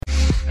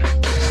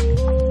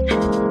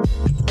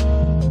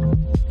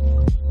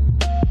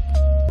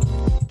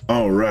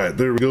right,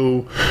 there we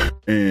go.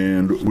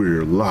 And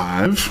we're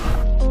live.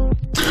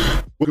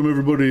 Welcome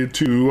everybody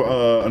to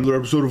another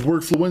episode of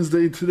Workflow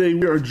Wednesday. Today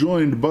we are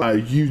joined by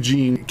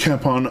Eugene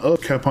Capon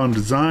of Capon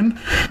Design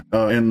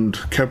and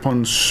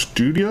Capon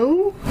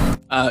Studio.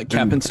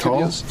 Capon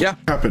Studios. Yeah.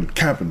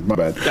 Capon, my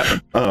bad.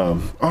 Capon.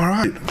 All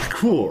right,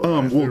 cool.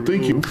 Well,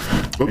 thank you.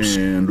 Oops.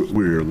 And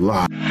we're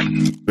live.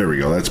 There we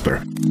go. That's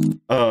better.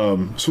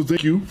 So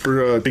thank you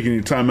for taking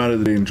your time out of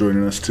the day and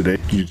joining us today,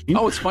 Eugene.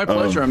 Oh, it's my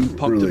pleasure. I'm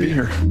pumped to be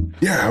here.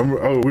 Yeah,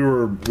 we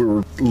were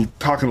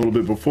talking a little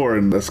bit before,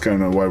 and that's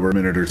kind of why we're a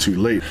minute or two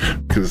late,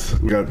 because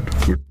we're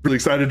really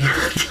excited.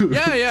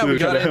 Yeah, we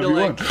got into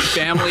like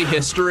family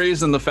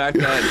histories and the fact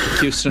that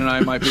Houston and I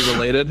might be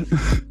related.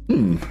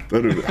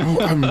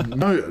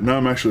 Now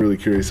I'm actually really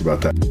curious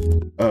about that.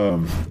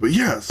 But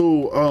yeah,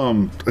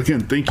 so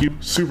again, thank you.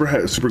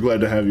 Super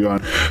glad to have you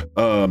on.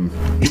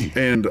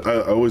 And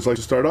I always like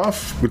to start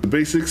off with the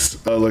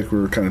basics, like we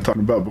were kind of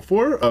talking about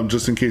before,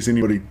 just in case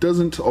anybody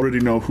doesn't already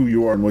know who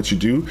you are and what you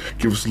do.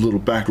 Give us a little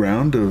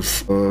background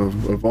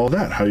of all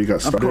that, how you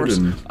got started.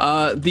 Of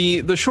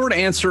course. The short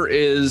answer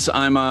is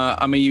I'm a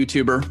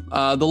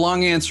YouTuber. The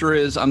long answer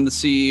is I'm the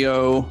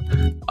CEO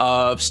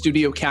of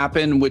Studio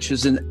Capon, which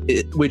is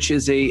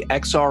a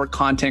XR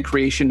content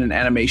creation and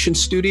animation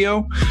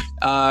studio.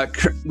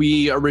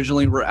 We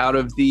originally were out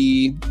of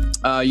the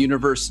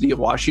University of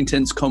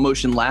Washington's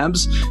CoMotion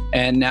Labs,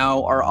 and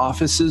now our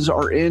offices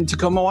are in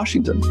Tacoma,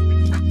 Washington.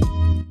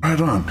 Right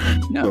on.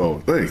 Yeah.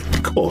 So, hey,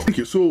 cool. Thank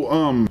you. So,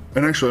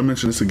 and actually, I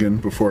mentioned this again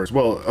before as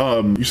well.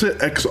 You said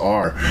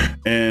XR,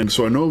 and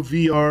so I know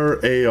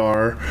VR,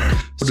 AR.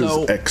 What is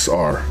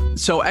XR?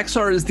 So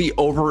XR is the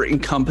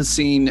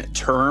over-encompassing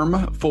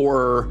term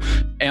for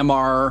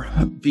MR,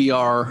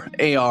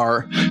 VR,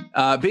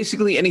 AR.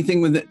 Basically,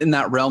 anything within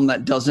that realm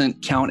that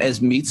doesn't count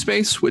as meat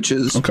space, which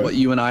is what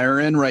you and I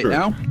are in right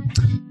now.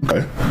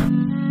 Okay.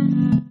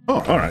 Oh,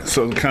 all right.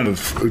 So kind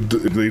of,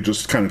 they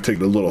just kind of take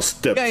a little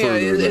step further.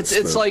 Yeah.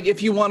 It's like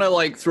if you want to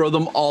like throw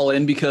them all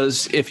in,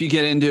 because if you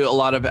get into a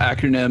lot of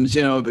acronyms,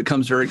 it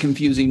becomes very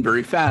confusing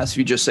very fast. If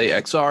you just say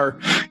XR,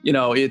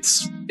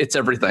 it's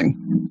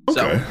everything.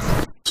 Okay.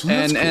 So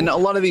and a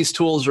lot of these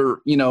tools are,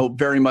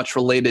 very much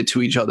related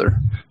to each other.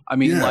 I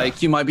mean,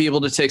 like you might be able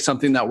to take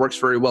something that works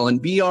very well in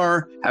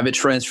VR, have it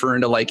transfer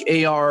into like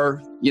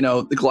AR.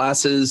 The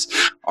glasses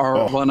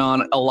are run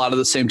on a lot of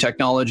the same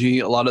technology,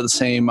 a lot of the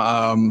same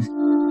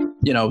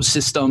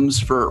systems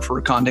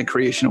for content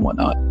creation and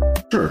whatnot.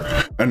 Sure.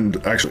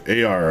 And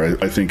actually AR,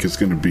 I think is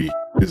going to be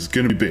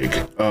big.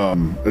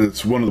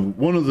 It's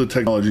one of the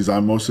technologies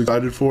I'm most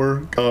excited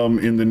for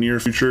in the near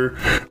future.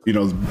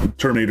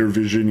 Terminator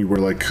Vision, you wear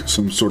like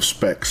some sort of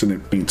specs and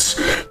it paints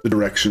the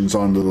directions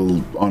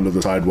onto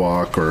the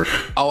sidewalk, or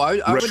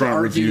I would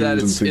argue that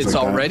it's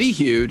already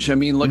huge. I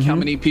mean, look how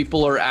many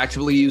people are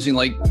actively using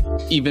like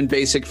even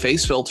basic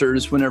face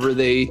filters whenever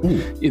they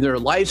either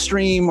live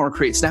stream or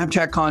create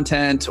Snapchat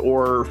content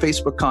or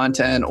Facebook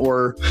content,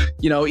 or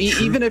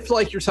even if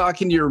like you're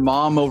talking to your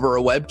mom over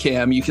a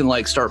webcam, you can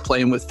like start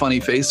playing with funny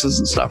faces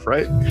and stuff,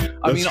 right?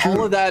 I mean,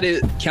 all of that,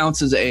 it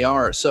counts as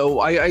AR.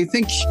 So I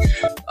think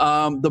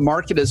the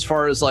market, as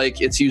far as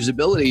like its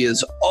usability,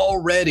 is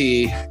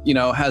already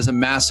has a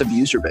massive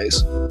user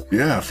base.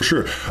 Yeah, for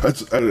sure.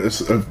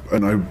 It's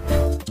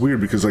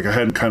weird because like I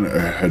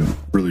hadn't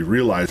really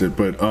realized it,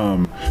 but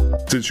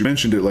since you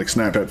mentioned it, like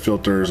Snapchat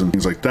filters and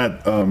things like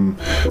that,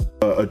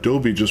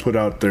 Adobe just put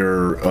out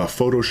their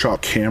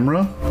Photoshop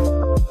camera.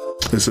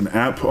 It's an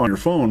app on your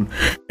phone,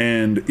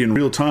 and in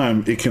real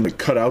time it can like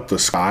cut out the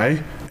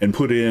sky and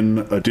put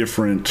in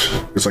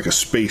it's like a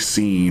space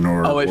scene,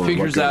 or it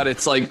figures out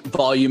it's like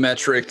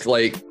volumetric,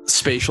 like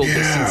spatial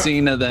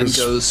distancing, and then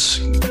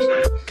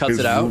cuts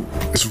it out.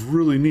 It's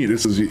really neat. It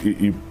says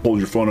you hold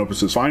your phone up, it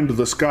says find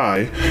the sky,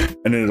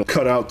 and then it'll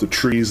cut out the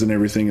trees and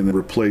everything and then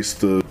replace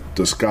the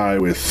sky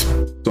with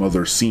some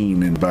other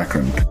scene in the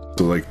background.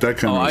 So like that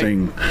kind of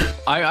thing.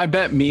 I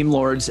bet meme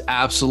lords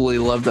absolutely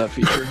love that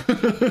feature.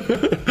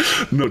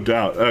 No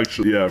doubt,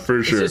 actually. Yeah,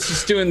 for sure. It's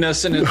just doing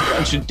this and a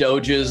bunch of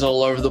doges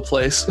all over the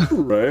place.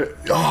 Right.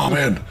 Oh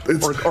man.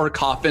 Or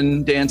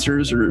coffin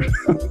dancers or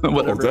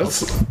whatever.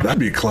 That'd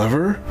be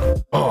clever.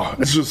 Oh,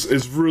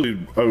 it's really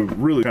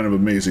kind of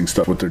amazing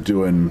stuff what they're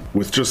doing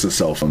with just a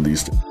cell phone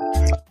these days.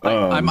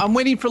 I'm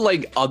waiting for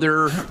like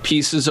other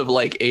pieces of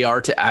like AR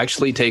to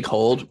actually take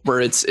hold, where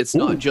it's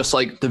not just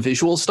like the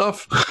visual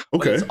stuff.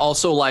 Okay. It's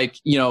also like,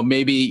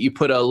 maybe you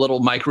put a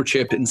little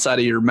microchip inside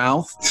of your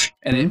mouth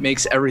and it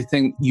makes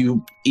everything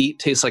you eat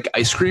taste like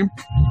ice cream.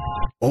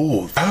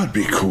 Oh, that would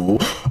be cool.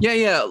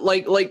 Yeah.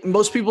 Like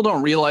most people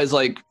don't realize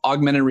like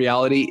augmented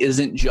reality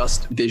isn't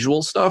just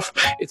visual stuff.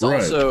 It's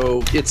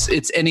also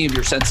it's any of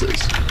your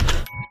senses.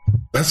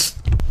 That's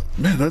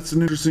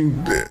an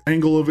interesting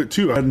angle of it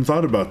too. I hadn't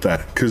thought about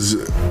that,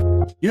 because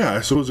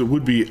I suppose it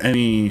would be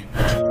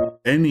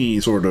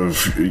any sort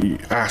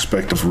of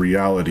aspect of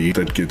reality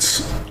that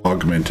gets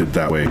augmented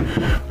that way.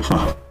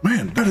 Huh.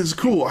 Man, that is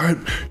cool.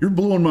 You're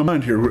blowing my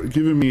mind here,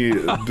 giving me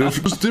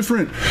just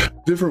different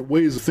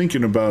ways of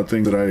thinking about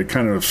things that I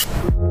kind of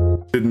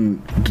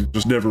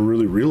just never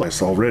really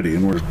realized already,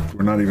 and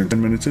we're not even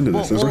 10 minutes into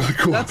this. That's really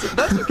cool. That's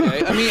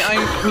okay. I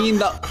mean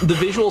the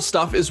visual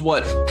stuff is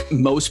what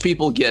most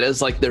people get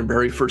as like their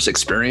very first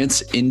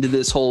experience into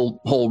this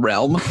whole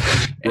realm.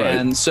 Right.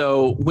 And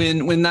so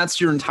when that's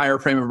your entire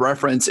frame of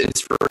reference,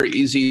 it's very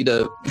easy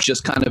to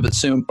just kind of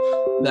assume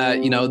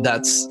that,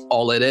 that's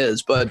all it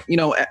is. But,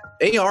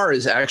 AR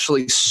is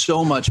actually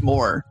so much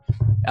more.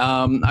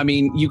 I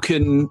mean, you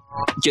can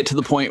get to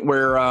the point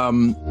where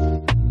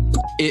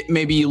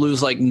maybe you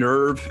lose like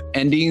nerve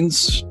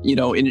endings,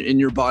 in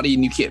your body,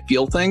 and you can't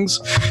feel things.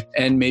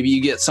 And maybe you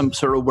get some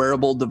sort of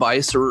wearable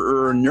device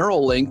or a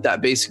neural link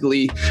that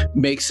basically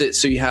makes it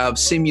so you have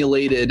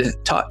simulated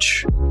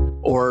touch.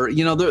 Or,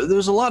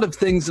 there's a lot of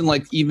things in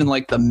even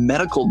the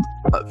medical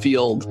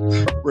field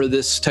where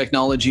this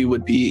technology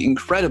would be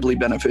incredibly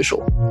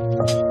beneficial.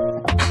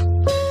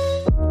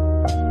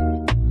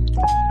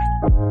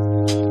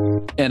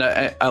 And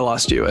I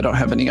lost you. I don't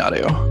have any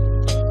audio.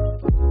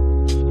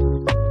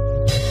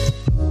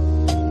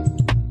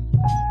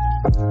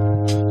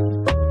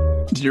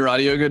 Did your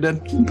audio go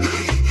dead?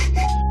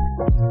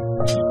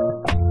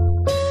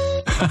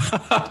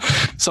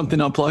 Something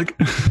unplug?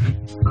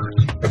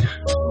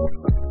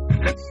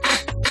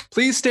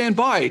 Please stand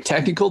by.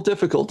 Technical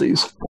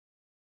difficulties.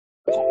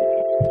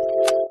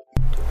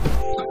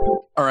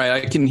 All right,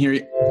 I can hear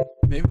you.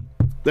 Maybe.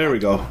 There we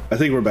go. I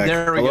think we're back.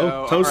 There we Hello?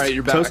 go. Toast? All right,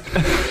 you're back.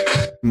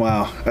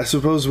 Wow. I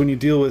suppose when you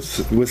deal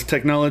with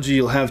technology,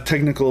 you'll have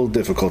technical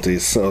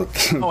difficulties. So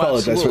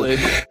apologize for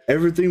that.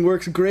 Everything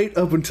works great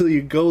up until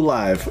you go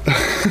live.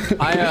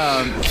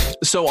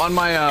 So on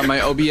my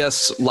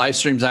OBS live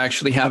streams, I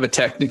actually have a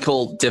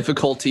technical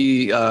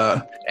difficulty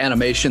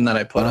animation that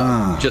I put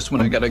up just when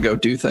I gotta go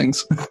do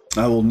things.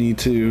 I will need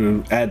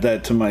to add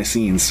that to my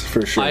scenes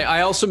for sure.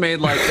 I also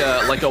made like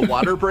a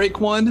water break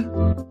one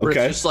where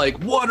it's just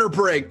like water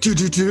break,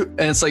 and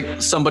it's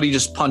like somebody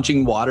just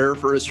punching water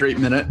for a straight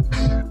minute.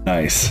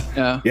 Nice.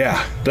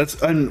 Yeah. That's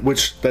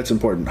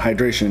important.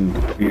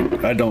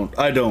 Hydration. I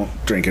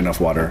don't drink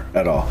enough water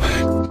at all.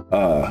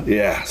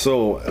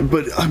 So,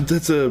 but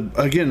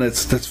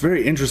that's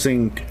very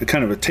interesting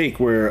kind of a take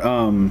where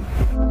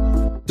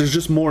there's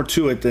just more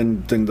to it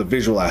than the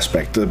visual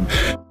aspect.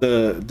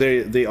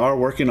 They are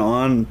working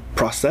on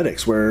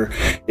prosthetics where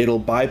it'll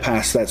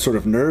bypass that sort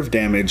of nerve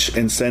damage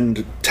and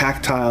send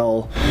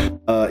tactile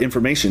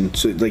information,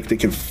 so like they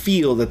can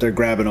feel that they're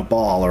grabbing a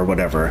ball or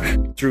whatever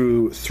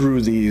through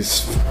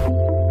these,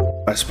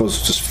 I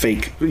suppose, just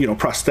fake,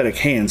 prosthetic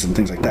hands and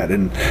things like that.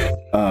 And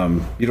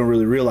you don't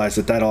really realize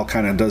that all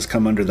kind of does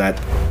come under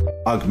that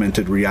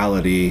augmented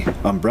reality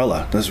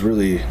umbrella. It's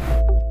really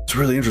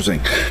interesting.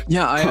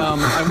 Yeah,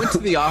 I went to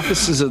the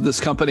offices of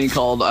this company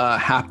called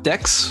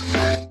Haptics,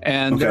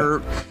 and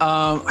they're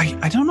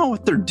I don't know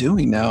what they're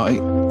doing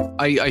now.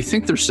 I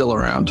think they're still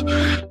around.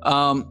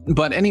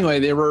 But anyway,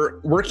 they were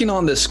working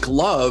on this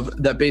glove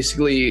that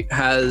basically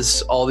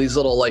has all these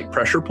little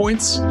pressure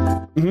points.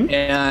 Mm-hmm.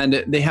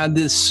 And they had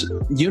this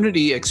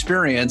Unity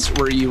experience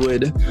where you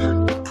would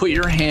put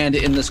your hand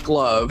in this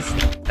glove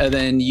and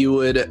then you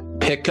would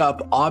pick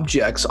up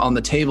objects on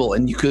the table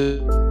and you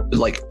could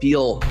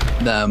feel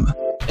them.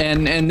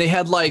 And they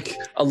had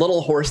a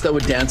little horse that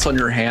would dance on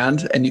your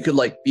hand and you could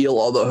feel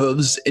all the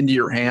hooves into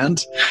your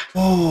hand.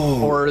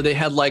 Oh. Or they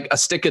had a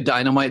stick of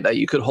dynamite that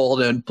you could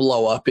hold and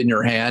blow up in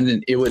your hand,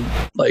 and it would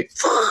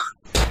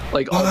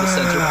all the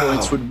sensor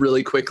points would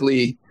really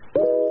quickly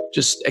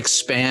just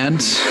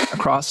expand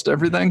across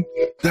everything.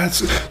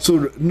 That's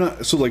so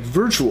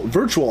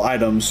virtual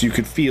items you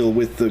could feel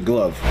with the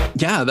glove.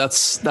 Yeah,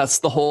 that's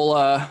the whole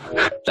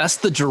that's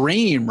the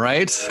dream,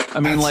 right? I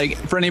mean,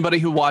 for anybody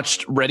who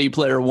watched Ready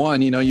Player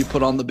One, you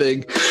put on the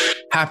big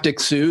haptic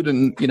suit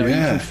and you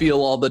can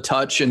feel all the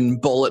touch and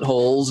bullet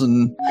holes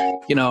and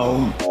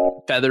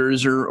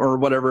feathers or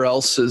whatever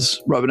else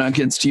is rubbing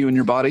against you in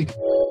your body.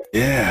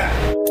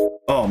 Yeah.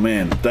 Oh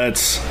man,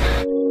 that's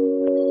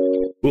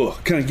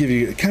kind of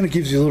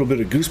gives you a little bit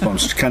of goosebumps,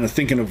 just kind of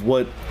thinking of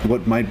what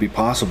might be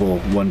possible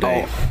one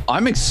day. Oh,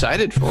 I'm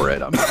excited for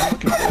it. I'm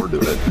looking forward to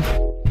it.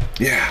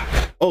 Yeah.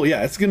 Oh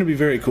yeah, it's gonna be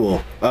very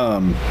cool.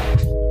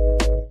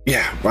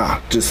 Yeah.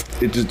 Wow. Just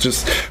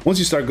once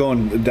you start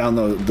going down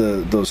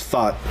those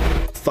thought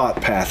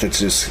path,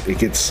 it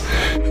gets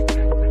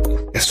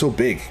so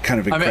big, kind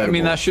of incredible. I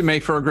mean, that should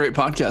make for a great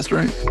podcast,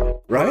 right?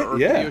 Right. Or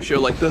yeah. Video show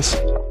like this.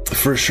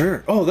 For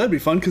sure. Oh, that'd be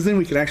fun because then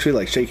we could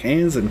actually shake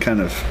hands and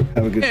kind of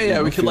have a good.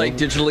 Yeah. We could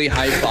digitally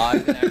high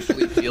five and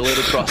actually feel it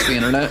across the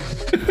internet.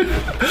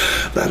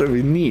 That'd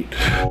be neat.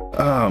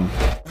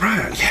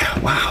 Right. Yeah.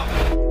 Wow.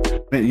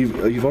 Man,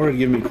 you've already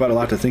given me quite a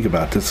lot to think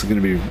about. This is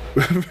going to be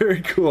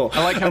very cool.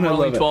 I like how we're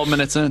only 12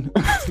 minutes in.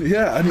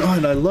 Yeah, I know,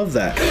 and I love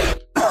that.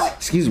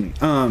 Excuse me.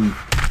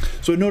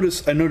 So I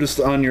noticed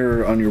on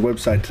your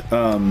website,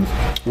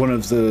 one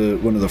of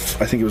the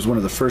I think it was one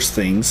of the first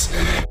things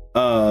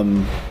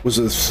was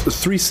a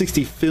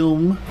 360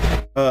 film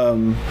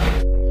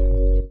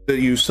that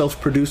you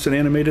self-produced and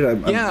animated.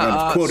 I'm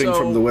quoting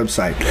from the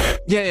website.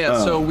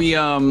 Yeah. So we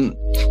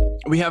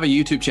we have a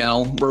YouTube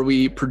channel where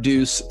we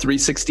produce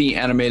 360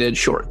 animated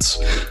shorts.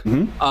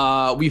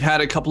 We've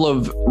had a couple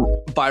of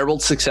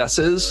viral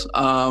successes.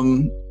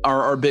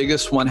 Our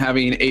biggest one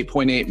having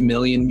 8.8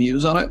 million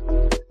views on it.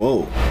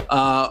 Whoa.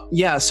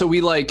 Yeah, so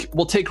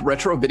we'll take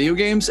retro video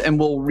games and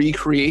we'll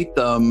recreate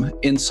them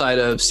inside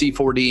of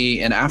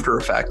C4D and After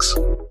Effects.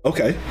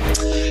 Okay.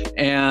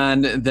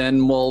 And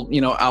then we'll,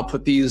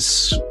 output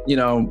these,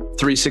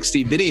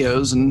 360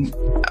 videos and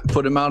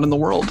put them out in the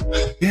world.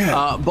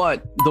 Yeah.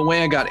 But the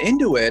way I got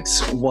into it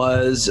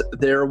was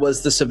there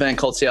was this event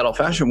called Seattle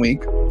Fashion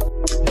Week.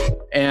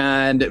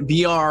 And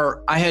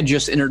VR, I had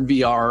just entered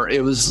VR.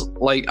 It was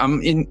like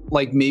I'm in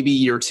like maybe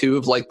year 2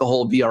 of like the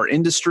whole VR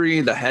industry.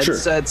 The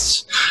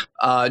headsets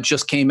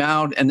just came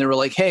out, and they were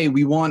like, "Hey,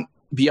 we want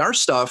VR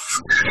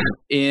stuff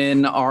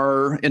in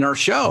our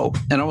show."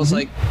 And I was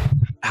like,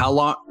 how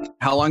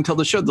long till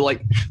the show? They're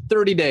like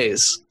 30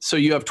 days. So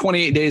you have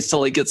 28 days to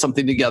like get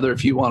something together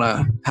if you want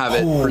to have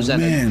it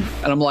presented. Man.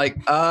 And I'm like,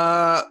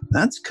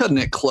 that's cutting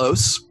it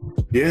close.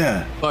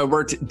 Yeah. So I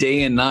worked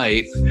day and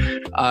night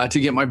to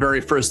get my very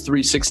first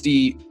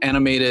 360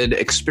 animated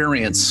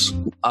experience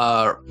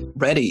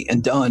ready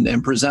and done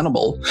and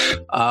presentable.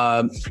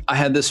 I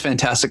had this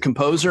fantastic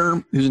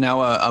composer who's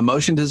now a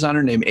motion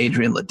designer named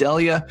Adrian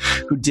Ladelia,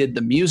 who did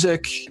the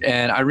music.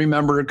 And I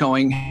remember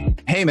going,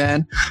 "Hey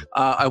man,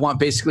 I want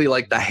basically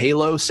like the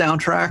Halo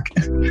soundtrack."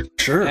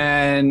 Sure.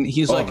 And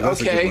he's like,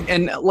 "Okay."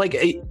 And like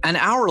an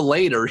hour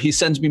later, he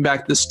sends me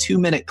back this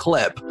 2-minute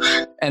clip,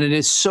 and it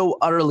is so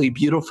utterly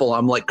beautiful.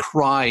 I'm like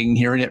crying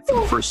hearing it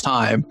for the first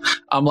time.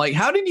 I'm like,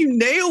 "How did you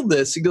nail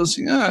this?" He goes,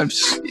 "Yeah,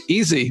 it's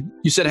easy.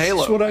 You said Halo.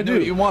 That's what I do.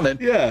 What you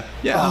wanted." Yeah.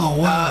 Oh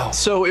wow.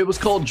 So it was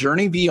called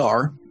Journey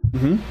VR.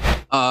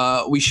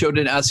 We showed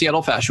it at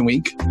Seattle Fashion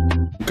Week.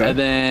 Okay. And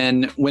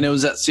then when it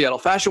was at Seattle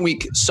Fashion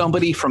Week,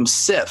 somebody from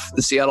SIFF,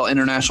 the Seattle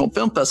International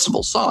Film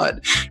Festival, saw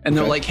it. And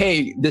they're like,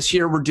 "Hey, this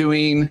year we're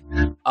doing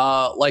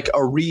like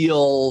a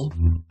real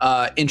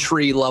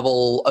entry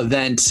level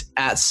event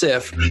at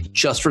SIFF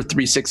just for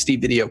 360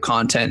 video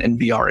content and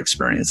VR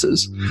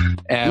experiences.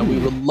 And we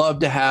would love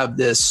to have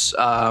this.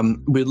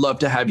 We'd love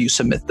to have you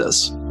submit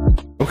this."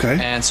 Okay.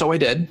 And so I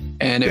did.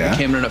 And it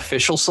became an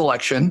official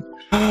selection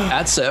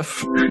at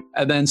SIFF.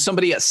 And then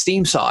somebody at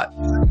Steam saw it.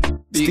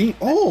 Steam?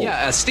 Oh. Yeah,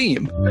 at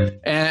Steam.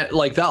 And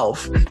like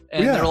Valve.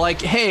 And they're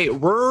like, "Hey,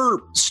 we're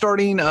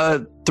starting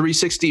a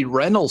 360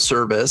 rental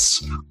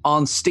service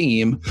on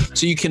Steam.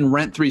 So you can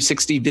rent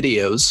 360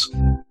 videos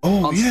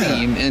on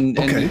Steam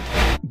and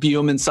view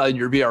them inside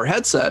your VR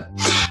headset.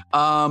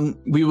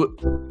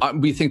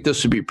 We think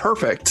this would be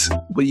perfect.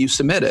 Will you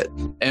submit it?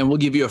 And we'll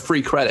give you a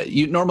free credit.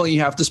 Normally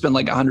you have to spend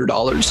like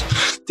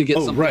 $100 to get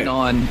something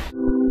on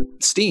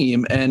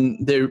Steam, and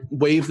they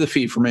waived the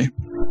fee for me."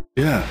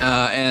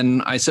 Yeah.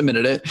 And I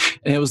submitted it,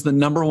 and it was the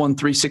 #1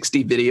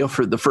 360 video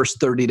for the first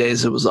 30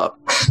 days it was up.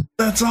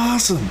 That's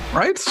awesome.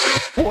 Right?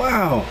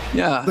 Wow.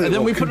 Yeah. And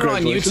then we put it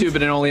on YouTube,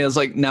 and it only has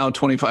like now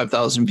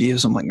 25,000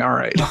 views. I'm like, all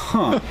right.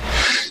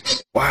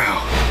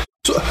 Wow.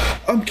 So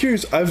I'm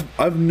curious.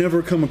 I've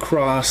never come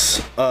across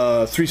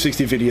a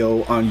 360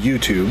 video on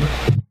YouTube,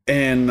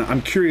 and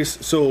I'm curious.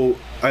 So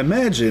I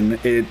imagine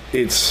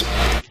it's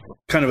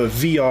kind of a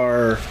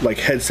VR like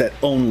headset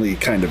only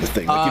kind of a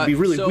thing. Like it'd be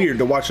really weird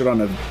to watch it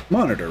on a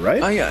monitor,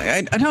 right?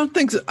 I don't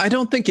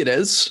think it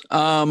is.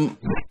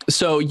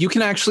 So you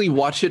can actually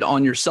watch it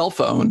on your cell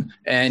phone,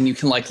 and you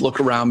can like look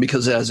around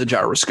because it has a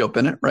gyroscope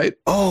in it, right?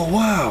 Oh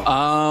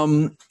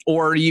wow.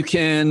 Or you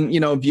can,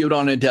 view it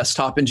on a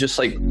desktop and just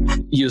like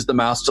use the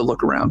mouse to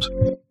look around.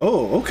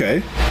 Oh,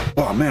 okay.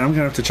 Oh man, I'm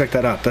gonna have to check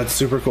that out. That's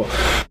super cool.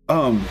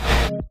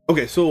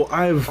 Okay, so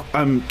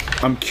I'm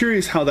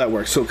curious how that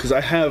works. So because I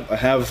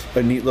have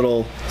a neat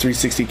little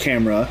 360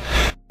 camera,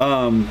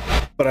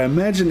 but I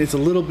imagine it's a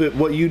little bit,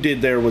 what you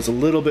did there was a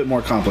little bit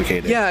more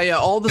complicated. Yeah.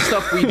 All the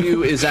stuff we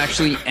do is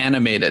actually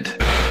animated.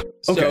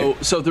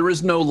 So there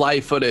is no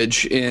live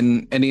footage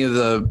in any of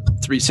the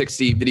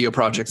 360 video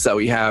projects that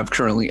we have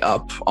currently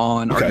up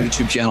on our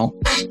YouTube channel.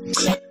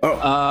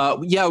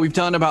 We've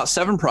done about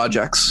 7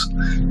 projects.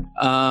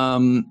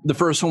 The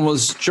first one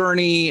was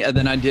Journey, and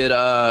then I did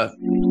a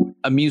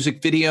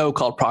music video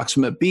called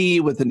Proximate B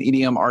with an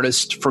EDM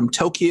artist from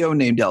Tokyo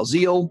named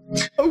Alzeal.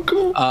 Oh,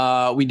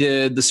 cool. We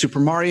did the Super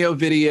Mario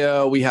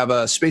video. We have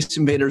a Space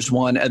Invaders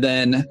one. And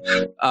then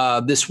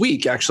this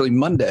week, actually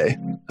Monday,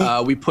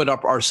 we put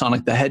up our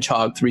Sonic the Hedgehog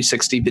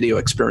 360 video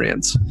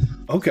experience.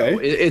 Okay. So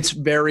it's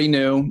very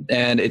new,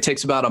 and it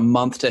takes about a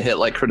month to hit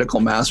like critical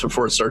mass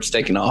before it starts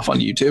taking off on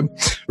YouTube.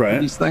 Right.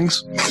 These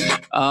things.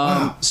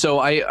 So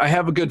I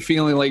have a good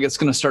feeling like it's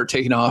going to start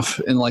taking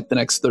off in like the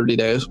next 30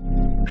 days.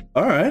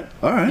 All right.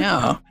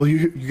 Yeah. Well,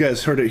 you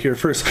guys heard it here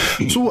first.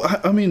 So,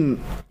 I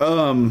mean,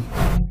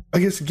 I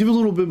guess give a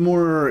little bit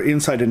more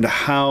insight into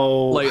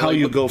how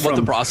you go from what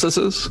the process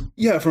is.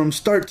 Yeah, from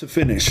start to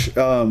finish.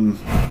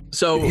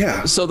 So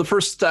the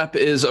first step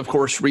is, of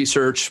course,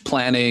 research,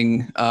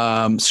 planning,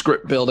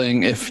 script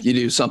building. If you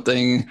do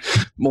something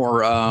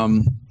more,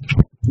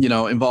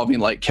 involving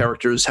like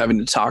characters having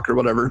to talk or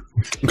whatever.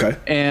 Okay.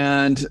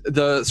 And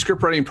the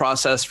script writing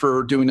process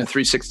for doing a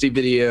 360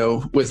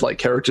 video with like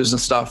characters and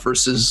stuff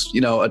versus,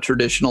 a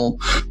traditional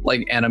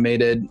like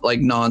animated,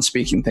 like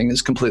non-speaking thing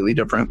is completely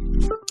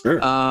different. Sure.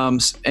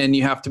 And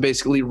you have to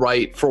basically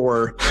write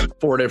for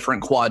 4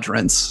 different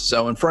quadrants.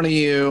 So in front of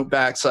you,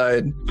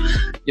 backside,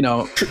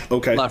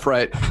 okay. left,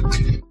 right.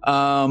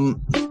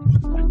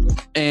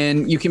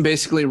 And you can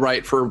basically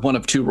write for one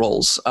of 2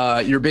 roles.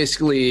 You're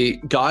basically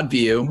God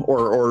view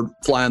or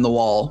fly on the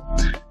wall,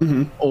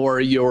 or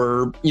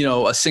you're,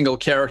 a single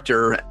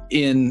character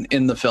in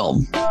the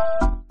film.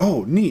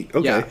 Oh, neat.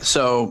 Okay. Yeah.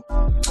 So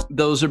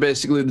those are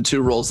basically the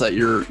 2 roles that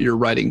you're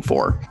writing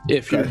for.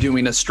 If you're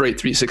doing a straight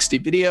 360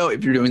 video,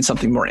 if you're doing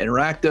something more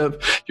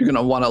interactive, you're going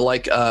to want to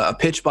like a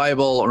pitch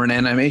Bible or an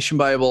animation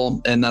Bible,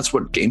 and that's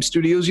what game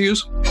studios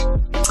use.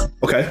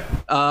 Okay.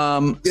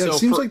 So it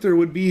seems like there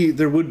would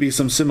be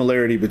some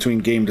similarity between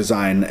game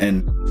design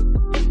and.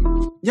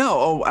 Yeah.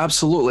 Oh,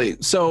 absolutely.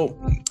 So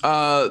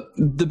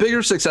the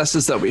bigger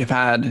successes that we've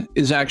had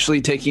is actually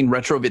taking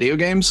retro video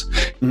games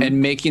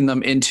and making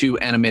them into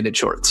animated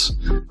shorts.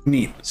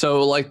 Neat.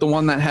 So like the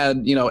one that had,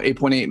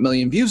 8.8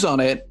 million views on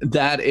it,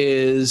 that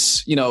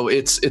is,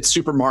 it's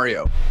Super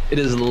Mario. It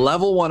is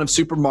level 1 of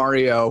Super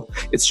Mario.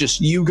 It's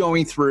just you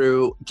going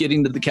through,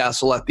 getting to the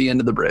castle at the end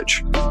of the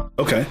bridge.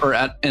 Okay. Or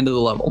at end of the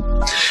level.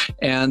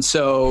 And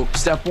so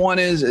step 1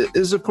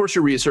 is of course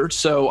your research.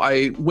 So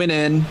I went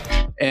in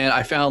and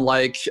I found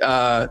like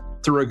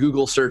through a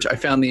Google search, I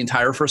found the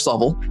entire first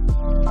level,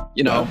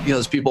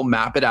 because people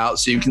map it out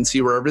so you can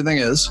see where everything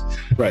is.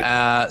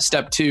 Right.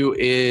 Step 2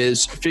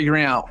 is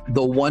figuring out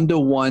the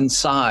 1-to-1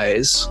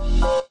 size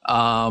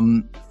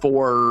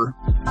for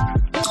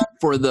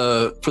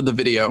the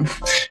video,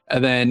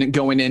 and then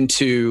going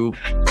into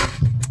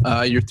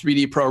your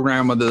 3D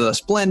program, whether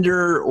that's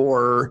Blender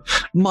or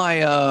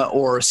Maya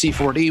or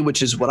C4D,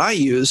 which is what I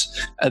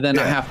use. And then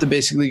I have to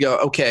basically go,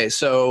 okay,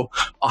 so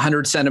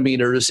 100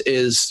 centimeters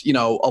is,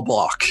 a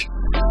block.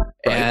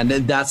 Right. And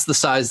that's the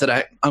size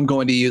that I'm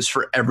going to use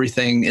for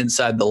everything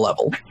inside the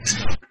level.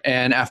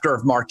 And after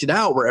I've marked it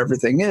out where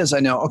everything is, I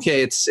know,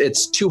 okay,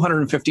 it's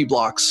 250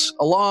 blocks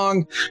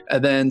along,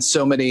 and then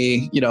so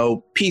many,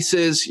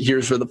 pieces.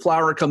 Here's where the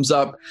flower comes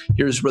up.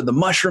 Here's where the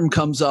mushroom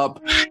comes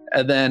up.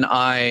 And then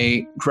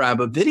I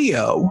grab a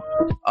video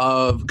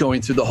of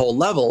going through the whole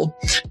level,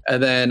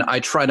 and then I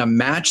try to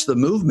match the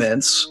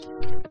movements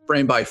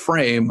frame by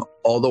frame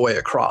all the way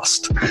across.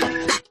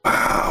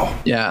 Wow.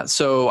 Yeah.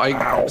 So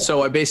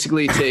I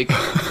basically take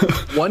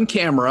one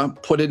camera,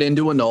 put it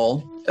into a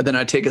null, and then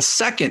I take a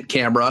second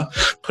camera,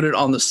 put it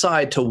on the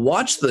side to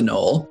watch the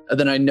null, and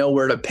then I know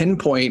where to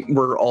pinpoint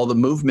where all the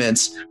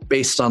movements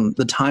based on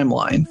the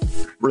timeline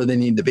where they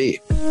need to be.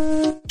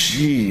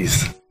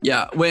 Jeez.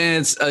 Yeah,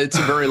 when it's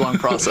a very long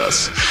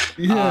process.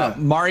 Yeah.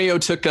 Mario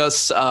took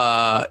us.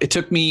 It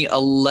took me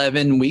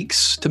 11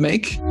 weeks to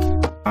make.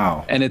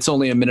 Wow. And it's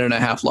only a minute and a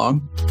half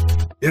long.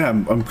 Yeah,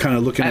 I'm kind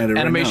of looking at it right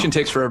now. Animation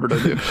takes forever to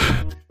do.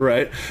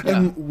 Right. Yeah.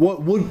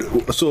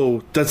 And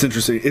so that's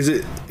interesting. Is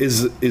it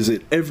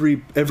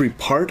every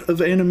part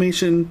of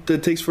animation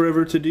that takes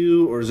forever to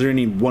do, or is there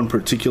any one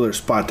particular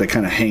spot that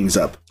kind of hangs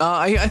up?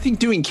 I think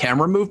doing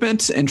camera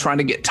movement and trying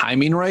to get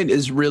timing right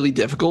is really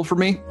difficult for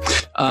me.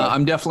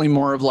 I'm definitely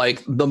more of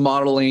like the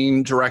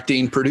modeling,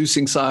 directing,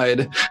 producing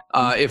side.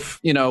 If,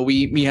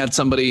 we had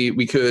somebody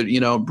we could,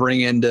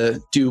 bring in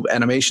to do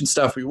animation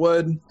stuff, we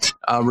would.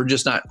 We're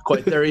just not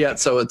quite there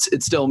yet. So it's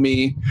still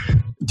me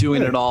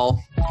doing it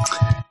all.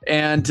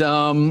 And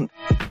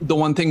the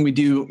one thing we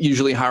do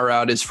usually hire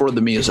out is for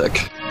the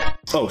music.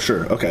 Oh,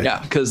 sure. Okay. Yeah,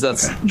 because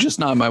that's just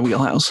not my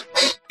wheelhouse.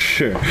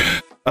 Sure.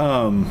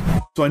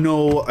 So I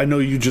know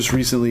you just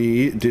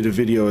recently did a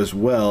video as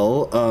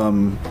well,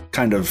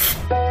 kind of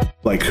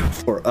like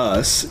for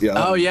us. Yeah.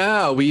 Oh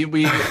yeah,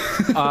 we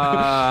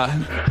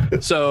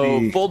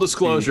so full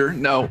disclosure,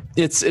 no,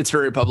 it's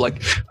very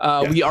public.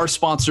 We are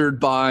sponsored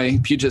by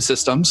Puget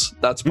Systems.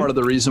 That's part of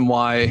the reason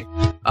why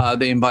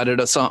they invited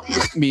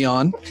me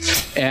on,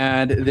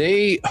 and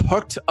they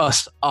hooked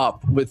us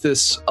up with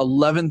this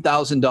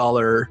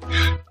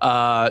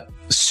 $11,000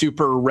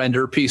 super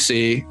render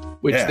PC,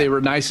 which they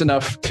were nice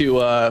enough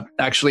to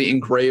actually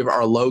engrave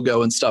our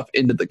logo and stuff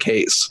into the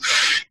case.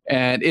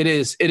 And it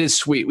is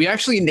sweet. We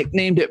actually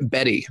nicknamed it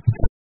Betty.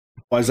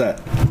 Why is that?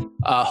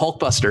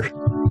 Hulkbuster.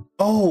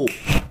 Oh,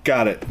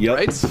 got it. Yep.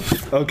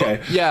 Right?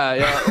 Okay.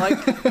 Yeah.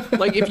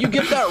 Like if you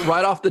get that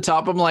right off the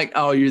top, I'm like,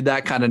 oh, you're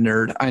that kind of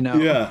nerd. I know.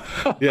 Yeah.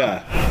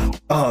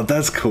 Oh,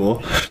 that's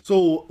cool.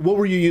 So what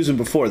were you using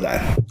before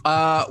that?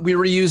 We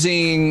were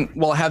using,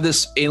 I have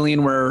this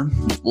Alienware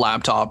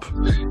laptop,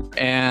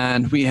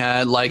 and we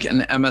had like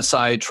an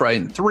MSI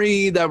Trident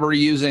 3 that we're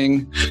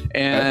using.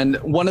 And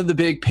one of the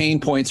big pain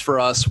points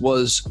for us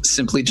was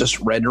simply just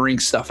rendering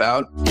stuff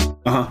out.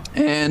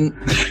 And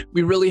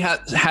we really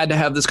had to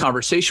have this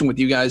conversation with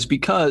you guys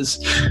because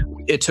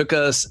it took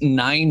us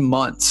 9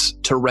 months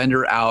to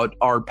render out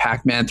our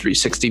Pac-Man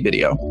 360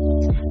 video.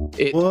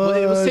 It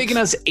was taking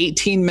us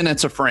 18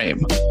 minutes a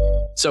frame.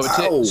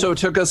 So it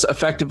took us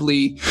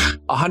effectively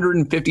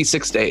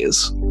 156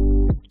 days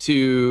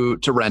to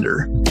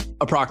render,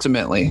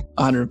 approximately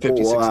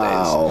 156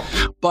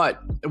 days.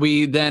 But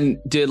we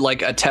then did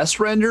like a test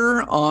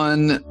render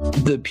on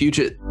the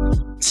Puget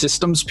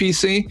Systems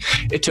PC.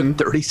 It took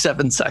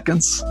 37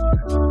 seconds.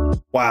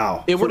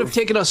 Wow. It would have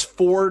taken us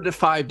 4 to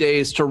 5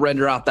 days to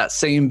render out that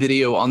same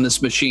video on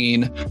this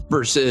machine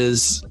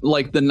versus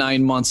like the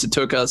 9 months it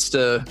took us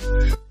to.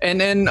 And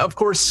then, of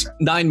course,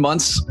 9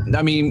 months,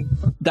 I mean,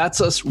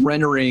 that's us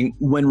rendering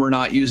when we're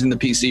not using the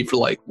PC for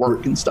like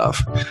work and stuff.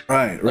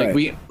 Right.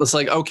 Like it's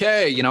like,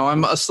 okay, you know,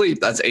 I'm asleep.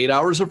 That's 8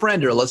 hours of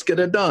render. Let's get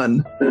it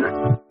done.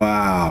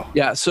 Wow.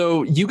 Yeah.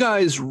 So you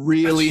guys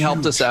really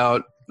helped us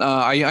out.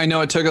 I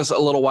know it took us a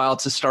little while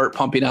to start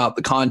pumping out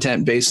the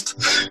content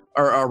based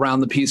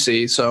around the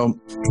PC. So,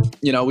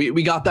 you know,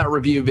 we got that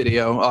review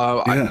video.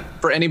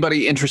 For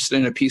anybody interested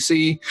in a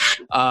PC,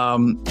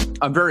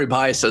 I'm very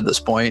biased at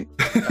this point,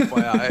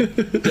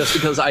 FYI, just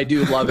because I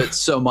do love it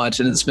so much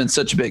and it's been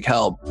such a big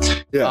help.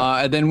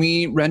 Yeah. And then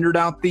we rendered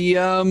out the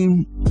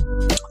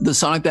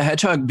Sonic the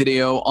Hedgehog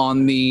video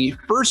on the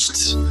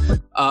first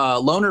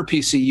loaner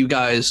PC you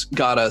guys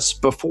got us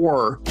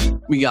before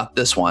we got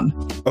this one.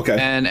 Okay.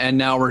 And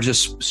now we're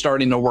just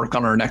starting to work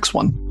on our next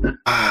one.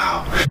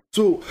 Wow.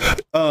 So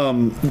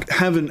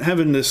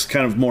having this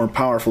kind of more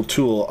powerful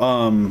tool,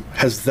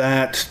 has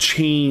that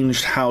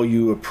changed how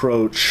you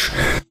approach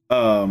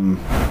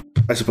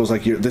I suppose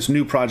like this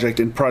new project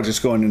and projects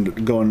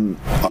going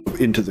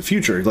into the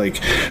future?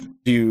 Like,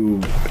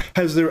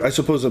 has there, I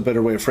suppose a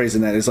better way of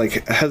phrasing that is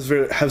like, has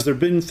there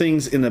been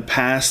things in the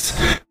past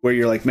where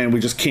you're like, man, we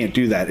just can't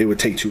do that, it would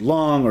take too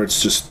long, or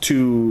it's just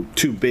too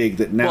big,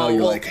 that now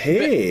you're like,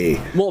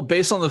 hey.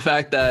 Based on the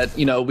fact that,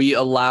 you know, we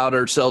allowed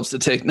ourselves to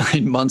take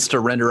 9 months to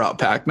render out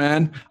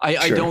Pac-Man,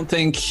 I don't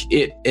think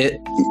it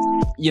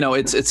you know,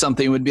 it's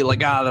something would be like,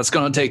 that's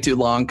going to take too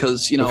long,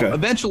 because, you know,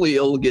 eventually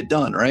it'll get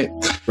done, right?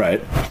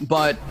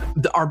 But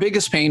our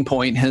biggest pain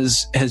point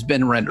has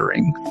been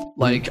rendering.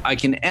 Like, I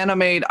can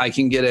animate, I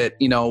can get it,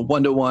 you know,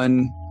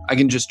 1-to-1. I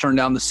can just turn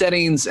down the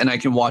settings and I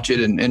can watch it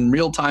in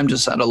real time,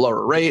 just at a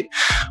lower rate.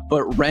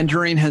 But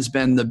rendering has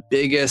been the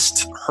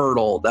biggest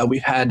hurdle that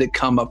we've had to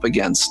come up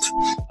against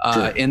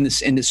in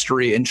this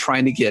industry, and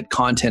trying to get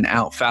content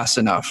out fast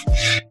enough.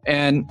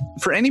 And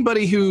for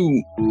anybody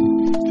who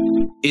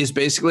is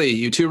basically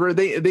a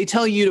YouTuber, they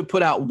tell you to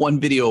put out one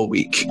video a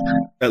week.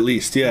 At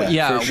least,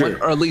 yeah. For sure.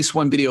 Or at least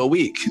one video a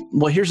week.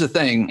 Well, here's the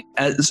thing.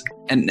 As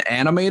an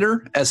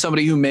animator, as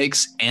somebody who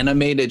makes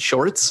animated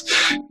shorts,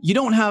 you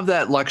don't have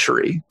that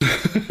luxury.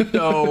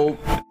 So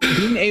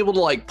being able to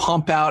like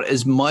pump out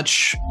as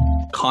much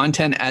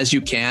content as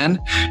you can,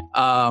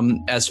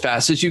 as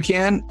fast as you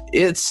can,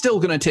 it's still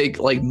going to take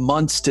like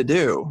months to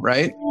do,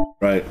 right?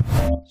 Right.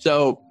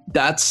 So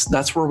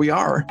that's where we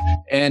are.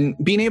 And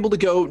being able to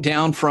go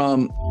down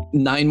from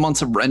 9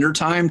 months of render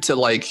time to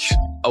like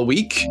a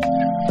week,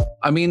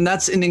 I mean,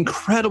 that's an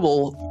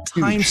incredible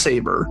time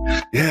saver.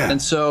 Yeah.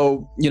 And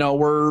so, you know,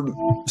 we're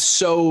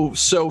so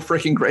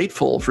freaking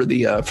grateful for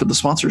the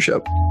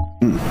sponsorship.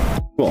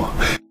 Cool.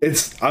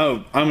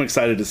 I'm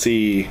excited to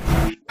see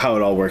how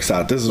it all works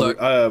out. This is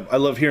I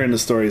love hearing the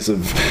stories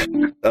of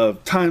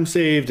time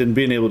saved and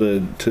being able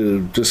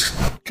to just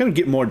kind of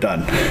get more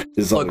done.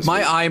 Look,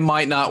 my eye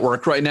might not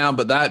work right now,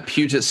 but that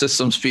Puget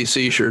Systems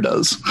PC sure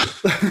does.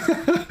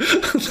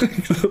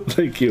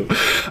 Thank you.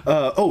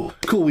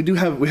 Cool.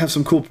 We have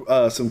some cool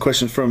some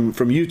questions from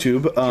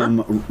YouTube.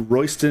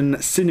 Royston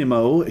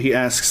Cinemo, he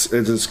asks,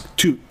 there's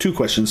two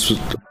questions,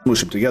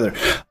 smush them together.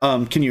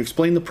 Can you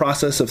explain the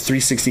process of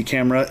 360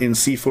 camera in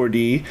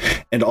C4D?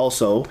 And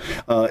also,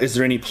 is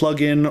there any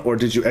plugin, or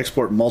did you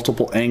export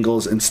multiple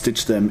angles and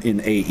stitch them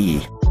in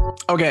AE?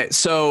 Okay,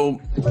 so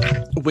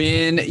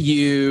when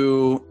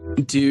you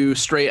do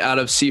straight out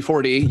of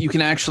C4D, you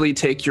can actually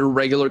take your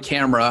regular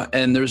camera,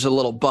 and there's a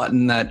little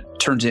button that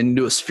turns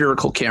into a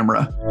spherical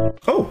camera.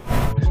 Oh.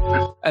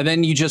 And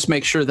then you just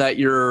make sure that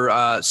your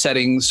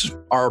settings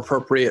are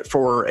appropriate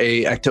for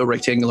a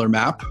ecto-rectangular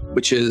map,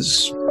 which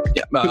is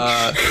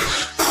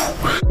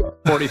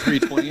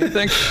 4320, I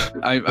think.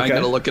 I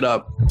gotta look it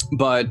up.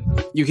 But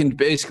you can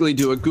basically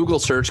do a Google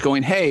search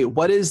going, hey,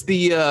 what's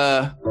the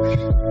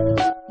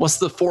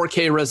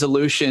 4K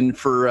resolution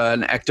for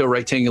an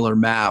ecto-rectangular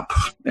map?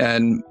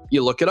 And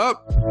you look it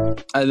up,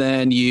 and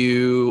then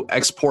you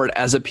export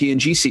as a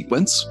PNG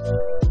sequence.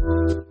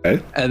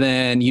 Okay. And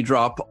then you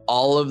drop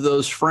all of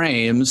those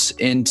frames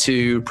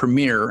into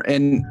Premiere.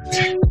 And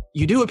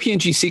you do a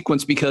PNG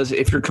sequence because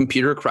if your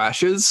computer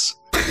crashes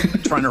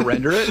trying to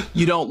render it,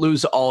 you don't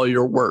lose all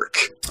your work.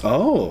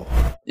 Oh.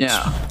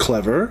 Yeah.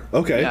 Clever.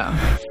 Okay.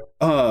 Yeah.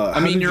 I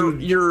mean,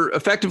 you're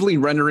effectively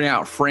rendering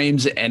out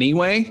frames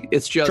anyway.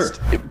 It's just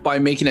by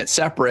making it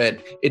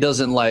separate, it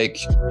doesn't like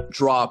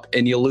drop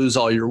and you lose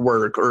all your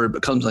work or it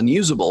becomes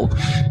unusable.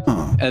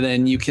 And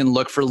then you can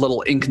look for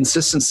little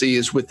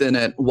inconsistencies within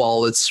it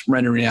while it's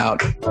rendering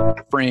out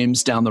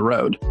frames down the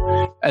road.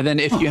 And then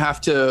if you have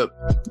to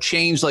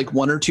change like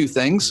one or two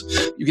things,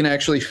 you can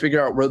actually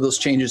figure out where those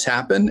changes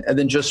happen and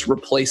then just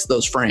replace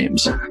those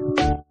frames.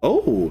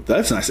 Oh, Oh,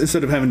 that's nice.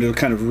 Instead of having to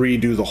kind of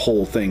redo the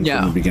whole thing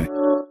from the beginning.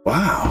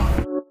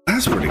 Wow,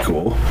 that's pretty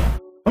cool.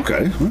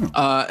 Okay.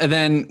 And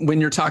then when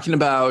you're talking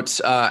about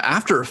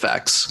After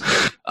Effects,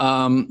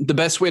 the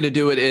best way to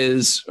do it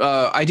is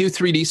I do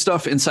 3D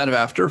stuff inside of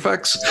After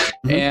Effects,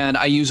 and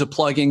I use a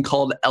plugin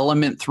called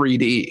Element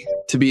 3D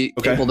to be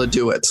able to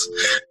do it.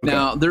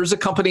 Now, there's a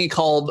company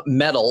called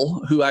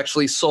Metal who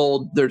actually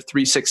sold their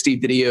 360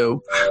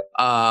 video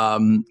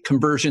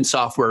conversion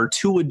software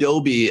to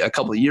Adobe a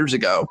couple of years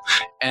ago.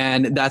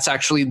 And that's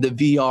actually the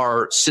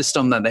VR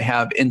system that they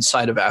have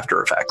inside of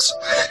After Effects.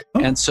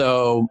 And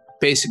so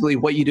basically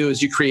what you do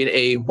is you create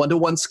a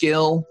 1:1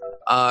 scale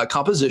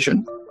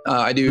composition.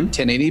 I do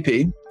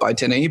 1080p by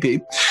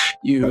 1080p.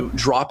 You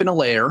drop in a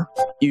layer,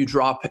 you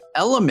drop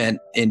element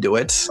into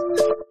it,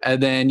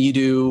 and then you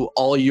do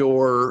all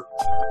your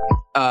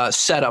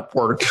setup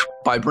work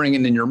by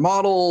bringing in your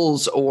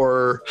models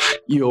or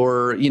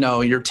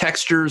your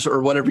textures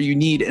or whatever you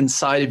need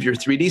inside of your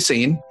 3D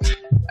scene.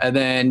 And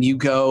then you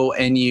go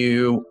and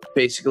you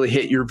basically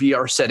hit your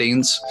VR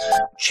settings,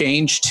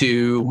 change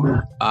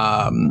to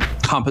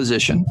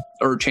composition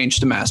or change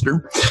to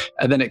master,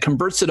 and then it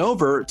converts it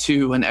over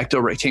to an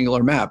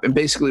ecto-rectangular map. And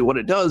basically what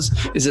it does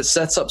is it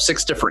sets up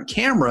 6 different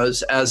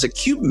cameras as a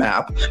cube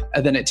map,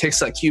 and then it takes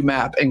that cube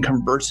map and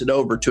converts it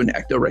over to an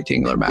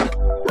ecto-rectangular map.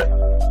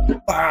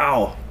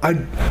 Wow.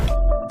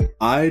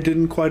 I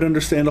didn't quite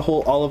understand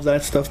all of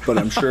that stuff, but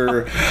I'm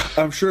sure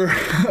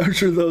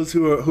those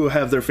who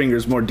have their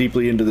fingers more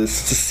deeply into this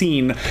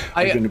scene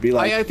are going to be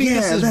like, that makes all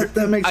kinds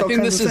of sense. I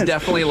think this is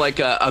definitely like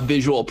a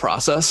visual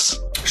process.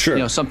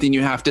 Sure. Something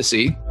you have to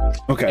see.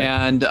 Okay.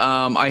 And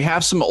I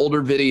have some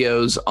older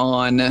videos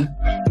on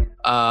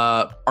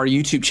our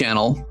YouTube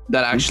channel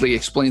that actually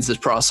explains this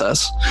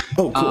process.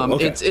 Oh, cool.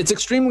 Okay. It's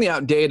extremely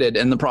outdated,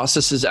 and the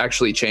process has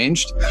actually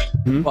changed.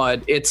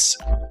 But it's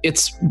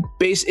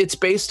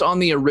based on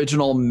the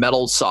original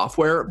Metal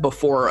software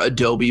before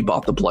Adobe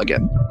bought the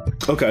plugin.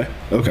 Okay.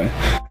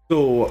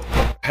 So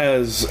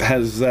has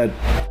that?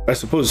 I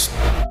suppose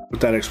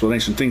with that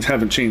explanation, things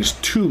haven't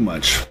changed too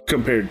much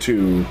compared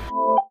to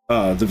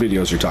the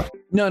videos you're talking.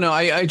 No,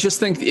 I just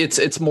think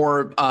it's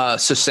more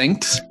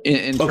succinct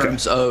in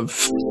terms of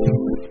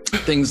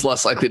things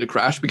less likely to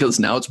crash because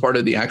now it's part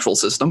of the actual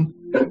system.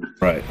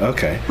 Right.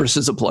 Okay.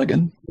 Versus a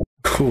plugin.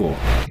 Cool.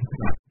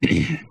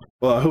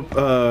 Well, I hope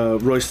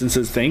Royston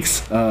says thanks.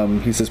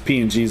 He says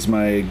PNG is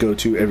my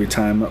go-to every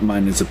time.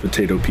 Mine is a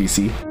potato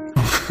PC.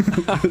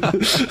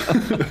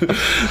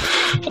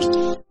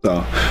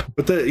 So,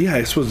 but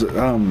I suppose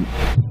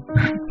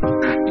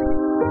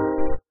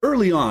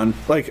early on,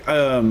 like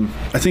I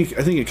think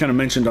you kind of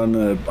mentioned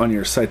on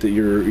your site that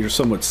you're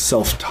somewhat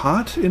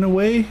self-taught in a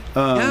way.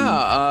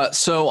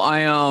 So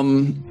I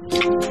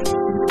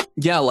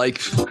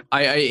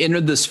I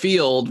entered this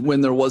field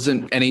when there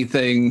wasn't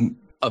anything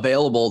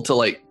available to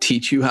like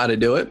teach you how to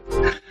do it.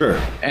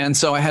 Sure. And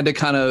so I had to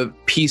kind of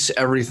piece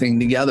everything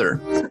together.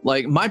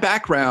 Like my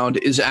background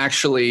is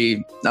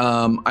actually,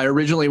 I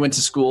originally went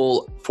to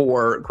school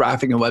for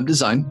graphic and web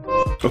design.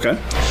 Okay.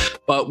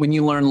 But when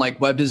you learn like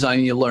web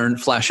design, you learn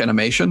Flash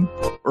animation,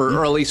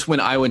 or at least when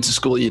I went to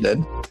school, you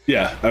did.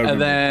 Yeah.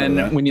 And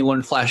then when you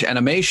learn Flash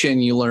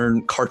animation, you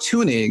learn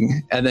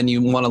cartooning, and then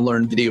you want to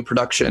learn video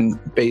production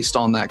based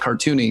on that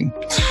cartooning.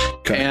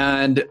 Okay.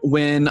 And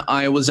when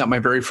I was at my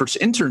very first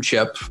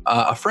internship,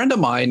 a friend of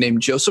mine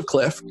named Joseph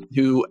Cliff,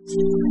 who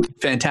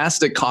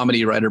fantastic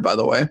comedy writer, by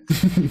the way,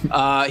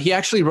 he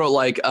actually wrote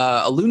like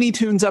a Looney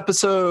Tunes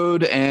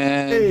episode,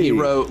 and he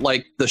wrote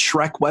like the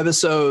Shrek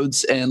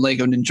webisodes and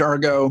Lego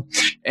Ninjago.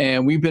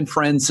 And we've been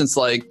friends since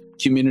like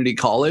community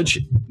college.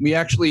 We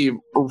actually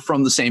were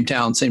from the same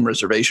town, same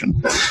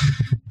reservation.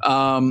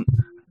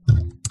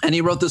 And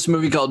he wrote this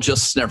movie called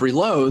Just Snevery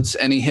Loads,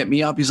 and he hit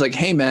me up. He's like,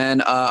 hey,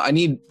 man, I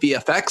need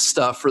VFX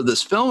stuff for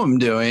this film I'm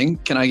doing.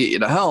 Can I get you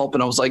to help?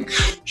 And I was like,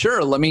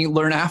 sure, let me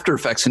learn After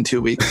Effects in 2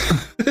 weeks.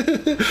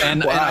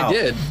 And I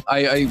did.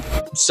 I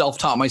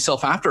self-taught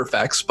myself After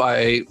Effects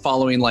by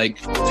following like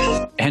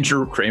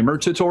Andrew Kramer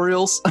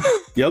tutorials.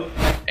 Yep.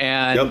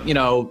 And,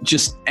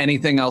 just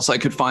anything else I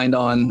could find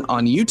on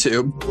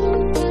YouTube.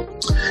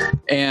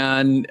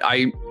 And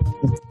I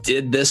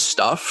did this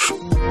stuff,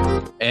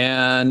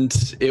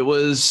 and it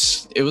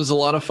was a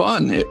lot of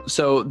fun.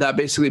 So that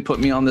basically put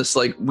me on this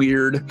like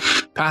weird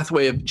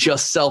pathway of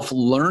just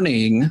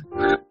self-learning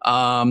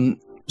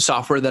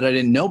software that I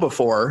didn't know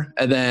before.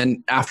 And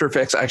then After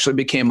Effects actually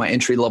became my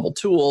entry-level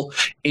tool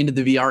into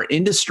the VR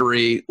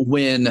industry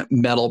when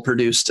Metal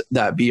produced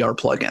that VR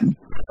plugin.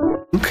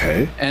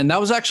 Okay. And that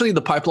was actually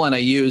the pipeline I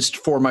used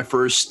for my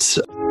first...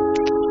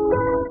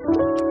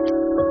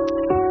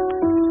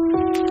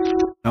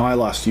 Now I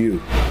lost you.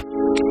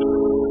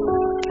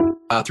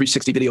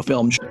 360 video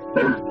film.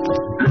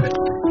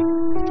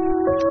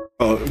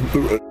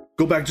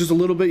 Go back just a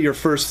little bit. Your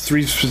first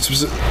three,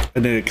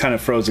 and then it kind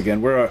of froze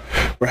again. We're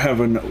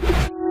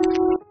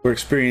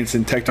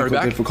experiencing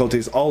technical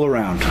difficulties all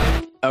around.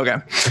 Okay.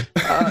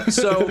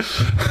 So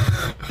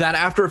that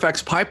After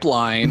Effects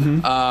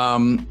pipeline,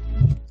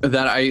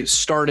 that I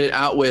started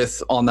out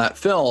with on that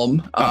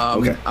film.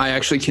 I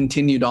actually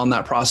continued on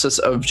that process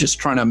of just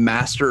trying to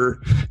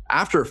master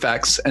After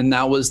Effects, and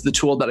that was the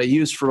tool that I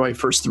used for my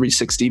first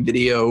 360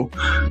 video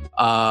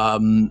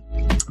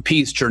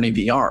piece, Journey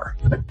VR.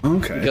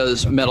 Okay.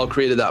 Because Metal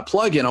created that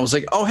plugin, I was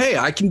like, oh hey,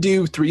 I can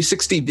do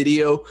 360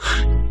 video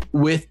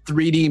with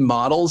 3D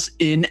models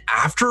in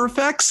After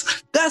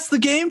Effects. That's the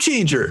game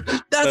changer.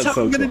 That's how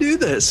I'm going to do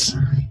this.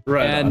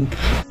 Right. And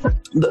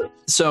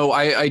so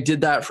I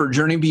did that for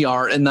Journey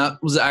VR, and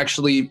that was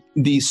actually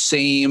the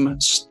same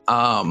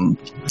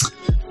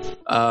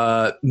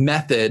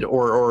method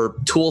or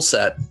tool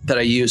set that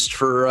I used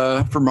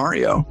for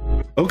Mario.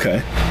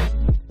 Okay,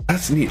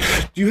 that's neat.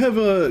 Do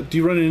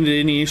you run into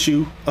any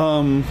issue?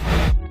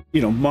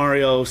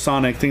 Mario,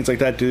 Sonic, things like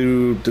that.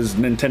 Does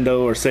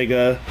Nintendo or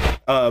Sega?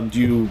 Do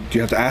you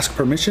have to ask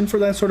permission for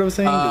that sort of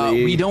thing?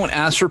 We don't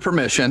ask for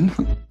permission,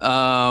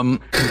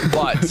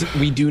 but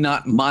we do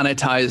not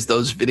monetize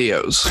those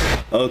videos.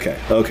 Okay.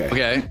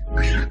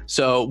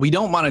 So we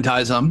don't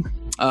monetize them,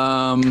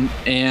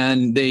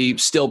 and they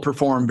still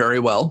perform very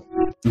well.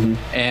 Mm-hmm.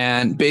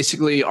 And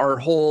basically,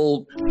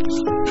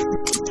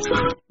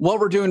 what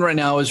we're doing right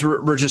now is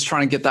we're just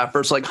trying to get that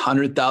first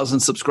 100,000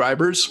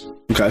 subscribers.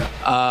 Okay.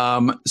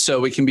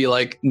 So we can be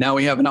like, now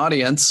we have an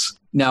audience.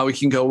 Now we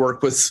can go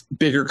work with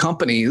bigger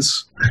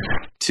companies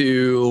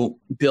to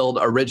build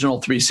original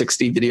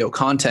 360 video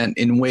content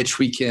in which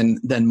we can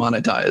then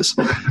monetize.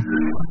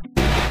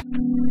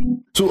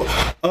 So,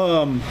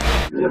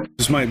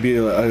 this might be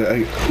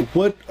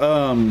what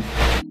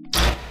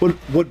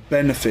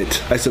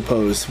benefit, I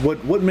suppose?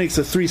 What makes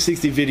a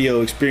 360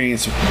 video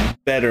experience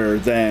better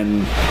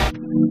than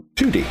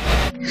 2D?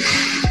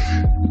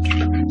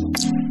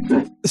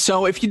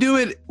 So if you do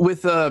it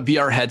with a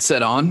VR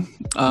headset on,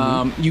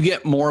 you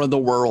get more of the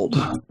world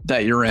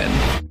that you're in.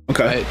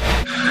 Okay. Right?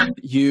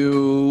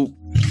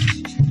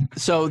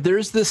 So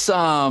there's this,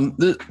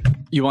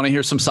 you want to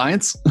hear some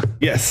science?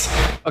 Yes.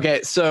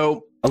 Okay.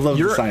 So I love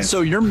the science.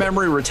 So your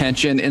memory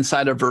retention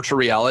inside of virtual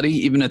reality,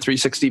 even a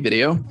 360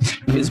 video,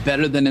 is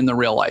better than in the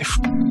real life.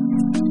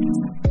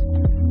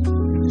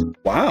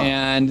 Wow.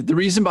 And the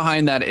reason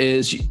behind that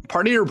is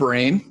part of your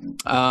brain,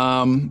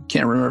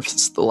 can't remember if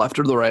it's the left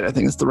or the right. I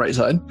think it's the right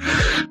side.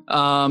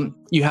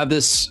 You have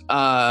this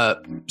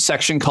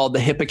section called the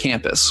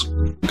hippocampus.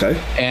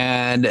 Okay.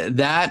 And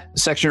that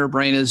section of your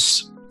brain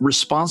is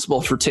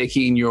responsible for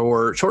taking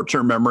your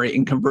short-term memory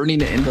and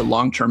converting it into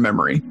long-term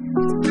memory.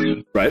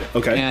 Right.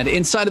 Okay. And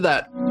inside of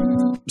that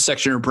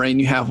section of your brain,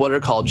 you have what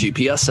are called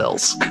GPS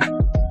cells.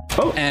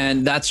 Oh.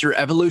 And that's your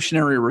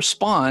evolutionary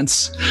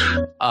response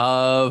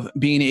of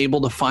being able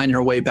to find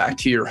your way back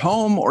to your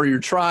home or your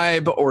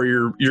tribe or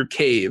your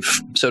cave,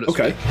 so to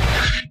speak.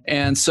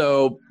 And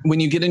so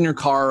when you get in your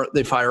car,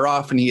 they fire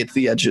off. When you get to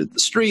the edge of the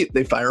street,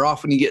 they fire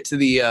off. When you get to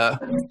the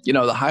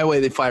the highway,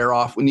 they fire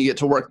off. When you get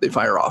to work, they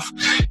fire off.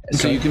 And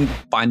so you can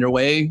find your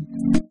way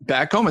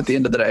back home at the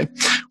end of the day.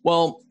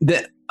 Well,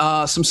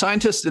 some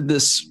scientists did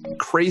this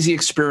crazy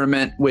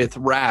experiment with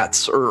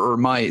rats or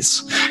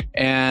mice,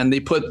 and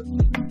they put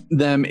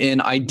them in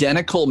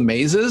identical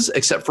mazes,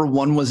 except for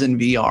one was in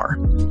VR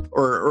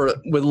or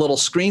with little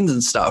screens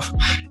and stuff.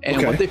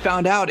 And what they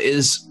found out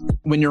is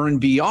when you're in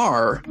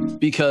VR,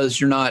 because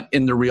you're not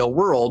in the real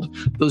world,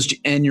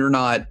 and you're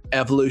not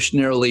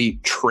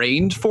evolutionarily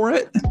trained for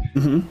it,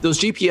 those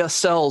GPS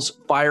cells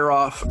fire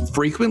off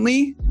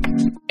frequently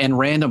and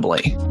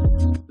randomly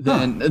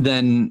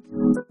than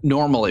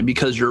normally,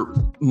 because your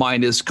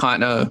mind is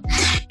kind of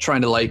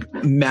trying to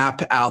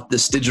map out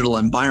this digital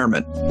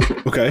environment.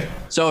 Okay.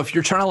 So if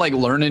you're trying to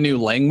learn a new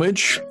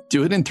language,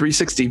 do it in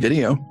 360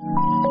 video.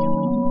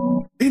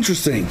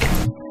 Interesting.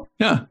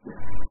 Yeah.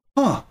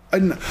 Huh.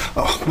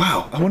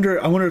 Wow. I wonder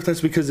if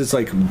that's because it's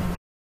I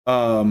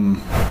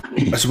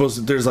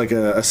suppose there's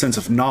a sense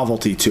of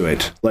novelty to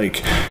it.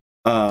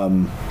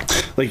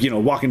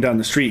 Walking down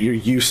the street, you're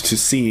used to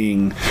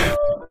seeing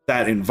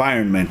that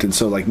environment, and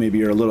so maybe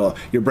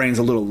your brain's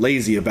a little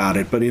lazy about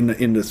it, but in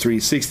the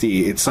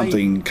 360 it's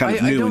something kind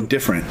of new and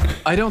different.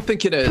 I don't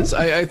think it is.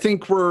 I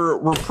think we're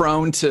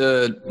prone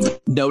to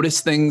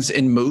notice things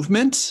in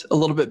movement a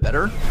little bit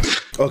better.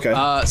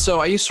 Okay. So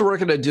I used to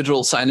work at a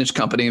digital signage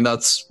company, and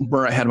that's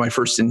where I had my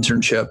first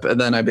internship, and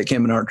then I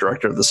became an art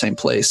director of the same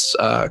place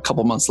a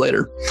couple months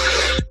later.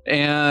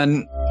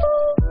 And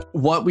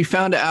what we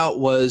found out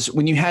was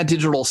when you had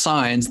digital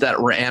signs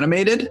that were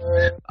animated,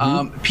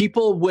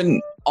 people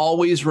wouldn't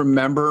always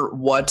remember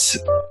what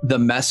the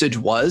message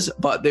was,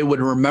 but they would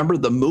remember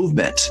the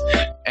movement,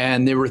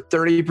 and they were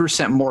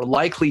 30% more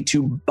likely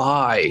to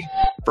buy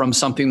from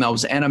something that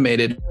was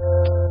animated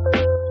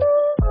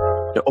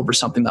over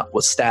something that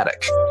was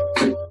static.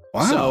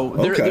 Wow. So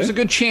there's a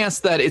good chance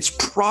that it's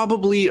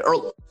probably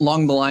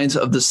along the lines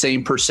of the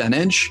same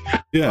percentage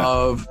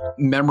of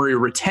memory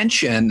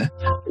retention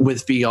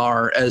with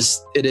VR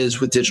as it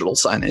is with digital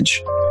signage.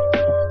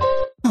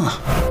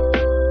 Huh.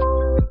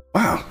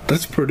 Wow,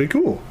 that's pretty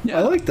cool. Yeah.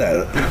 I like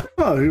that.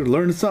 Oh, you're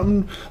learning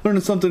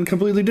something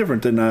completely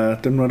different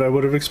than what I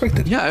would have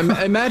expected. Yeah,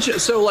 imagine.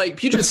 So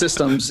Puget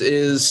Systems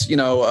is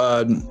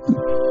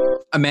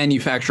a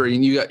manufacturer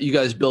and you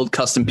guys build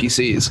custom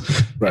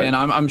PCs, right? And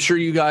I'm sure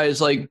you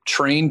guys like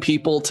train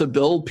people to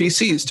build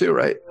PCs too,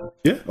 right?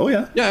 Yeah. Oh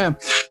yeah. Yeah.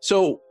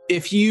 So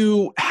if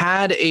you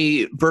had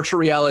a virtual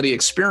reality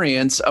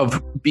experience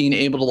of being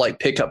able to like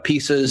pick up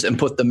pieces and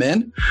put them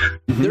in,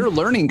 their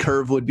learning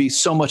curve would be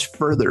so much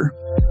further.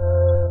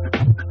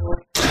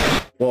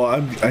 Well,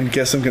 I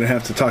guess I'm going to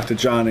have to talk to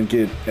John and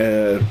get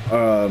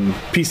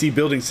PC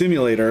Building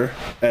Simulator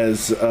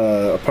as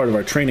a part of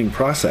our training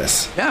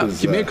process. Yeah,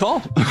 give me a call.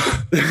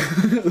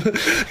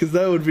 Because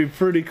that would be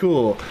pretty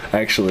cool,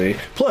 actually.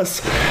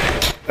 Plus,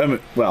 I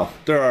mean, well,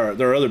 there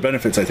are other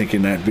benefits, I think,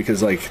 in that,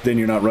 because like then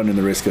you're not running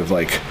the risk of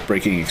like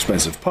breaking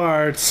expensive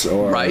parts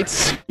or I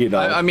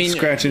mean,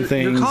 scratching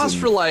things. Your cost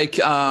for like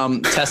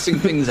testing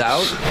things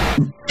out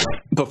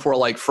before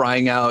like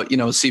frying out,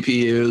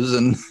 CPUs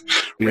and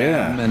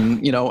RAM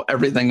and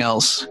everything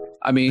else.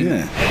 I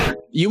mean,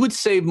 you would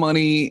save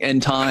money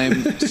and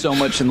time so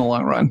much in the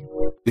long run.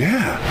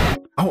 Yeah.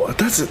 Oh,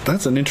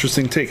 that's an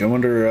interesting take. I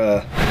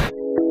wonder.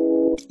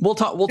 We'll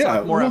talk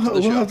more after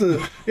the show. We'll have to,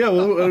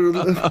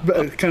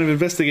 we'll kind of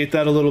investigate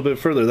that a little bit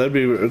further. That'd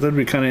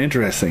be kind of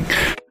interesting.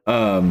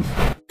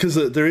 Because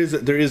there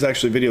is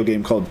actually a video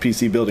game called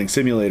PC Building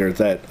Simulator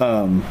that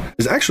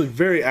is actually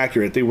very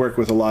accurate. They work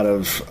with a lot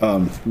of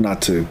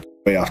not to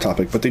way off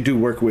topic, but they do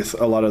work with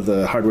a lot of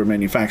the hardware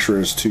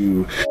manufacturers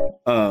to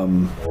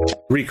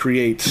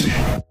recreate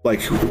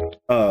like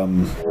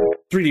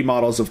 3D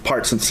models of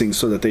parts and things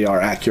so that they are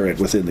accurate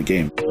within the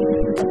game.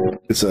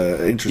 It's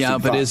a interesting. Yeah,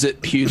 but is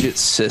it Puget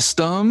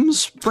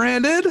Systems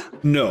branded?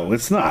 No,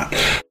 it's not.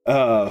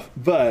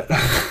 But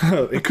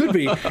it could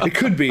be. It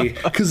could be,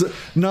 because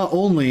not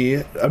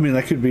only, I mean,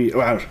 that could be.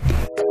 Wow.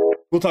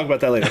 We'll talk about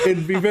that later.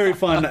 It'd be very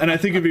fun, and I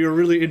think it'd be a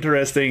really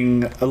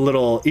interesting,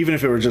 even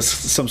if it were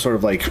just some sort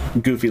of like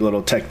goofy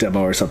little tech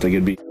demo or something,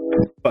 it'd be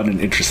fun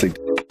and interesting.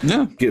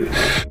 Yeah.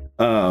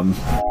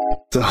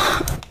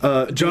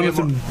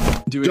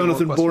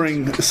 Jonathan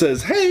Boring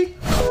says, "Hey,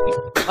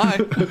 hi,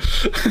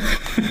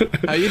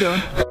 how you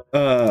doing?"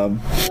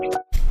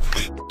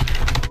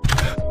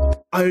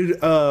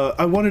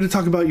 I wanted to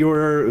talk about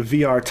your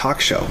VR talk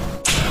show.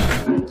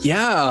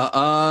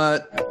 Yeah.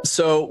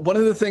 So one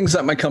of the things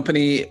that my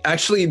company,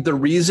 actually, the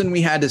reason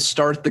we had to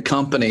start the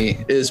company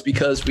is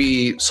because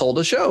we sold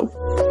a show.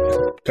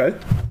 Okay.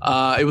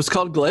 It was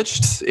called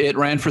Glitched. It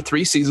ran for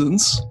 3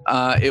 seasons.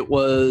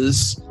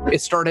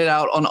 It started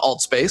out on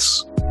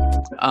AltSpace.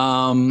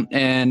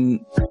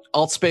 And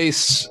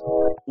AltSpace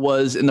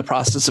was in the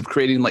process of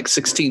creating like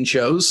 16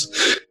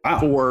 shows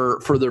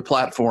for their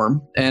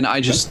platform. And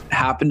I just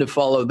happened to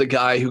follow the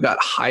guy who got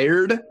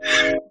hired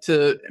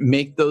to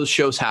make those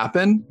shows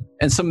happen.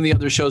 And some of the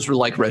other shows were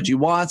like Reggie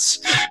Watts,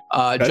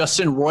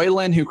 Justin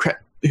Roiland,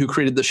 who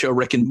created the show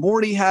Rick and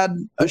Morty, had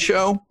a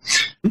show.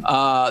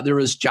 There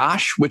was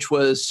Josh, which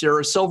was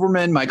Sarah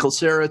Silverman, Michael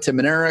Cera, Tim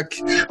and Eric.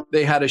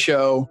 They had a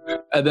show.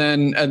 And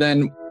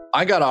then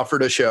I got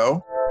offered a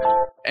show.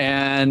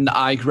 And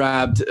I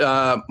grabbed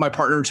my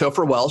partner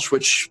Topher Welsh,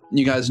 which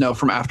you guys know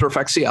from After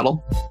Effects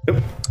Seattle.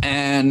 Yep.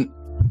 And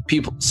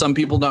some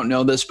people don't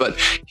know this, but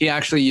he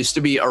actually used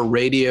to be a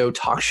radio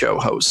talk show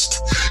host.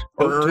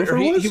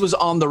 He was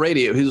on the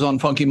radio. He was on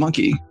Funky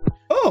Monkey.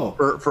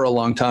 For a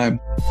long time.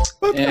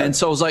 Okay. And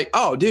so I was like,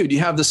 oh, dude, you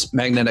have this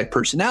magnetic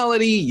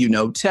personality,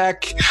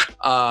 tech.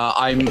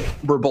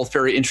 We're both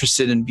very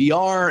interested in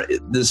VR.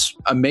 This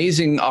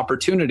amazing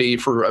opportunity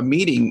for a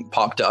meeting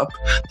popped up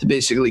to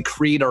basically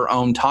create our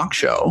own talk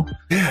show.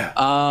 Yeah.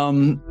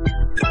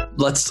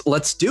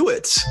 Let's do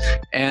it.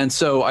 And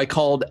so I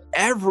called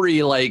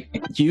every like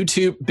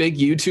big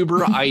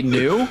YouTuber I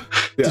knew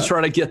to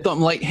try to get them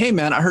like, hey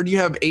man, I heard you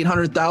have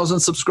 800,000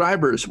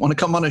 subscribers. Want to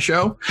come on a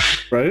show?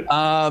 Right.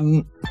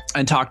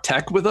 And talk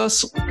tech with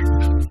us,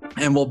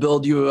 and we'll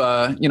build you,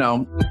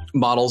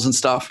 models and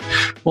stuff.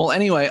 Well,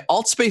 anyway,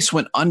 AltSpace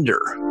went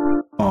under,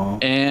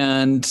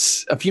 and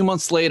a few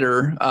months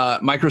later,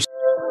 Microsoft.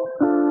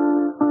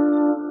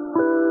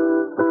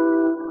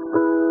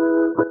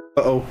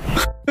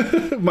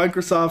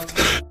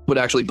 Microsoft would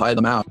actually buy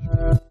them out.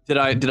 Did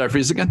I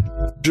freeze again?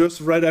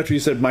 Just right after you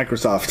said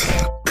Microsoft.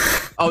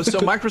 Oh, so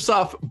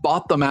Microsoft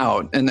bought them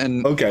out and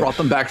then brought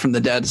them back from the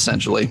dead,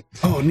 essentially.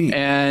 Oh, neat.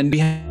 And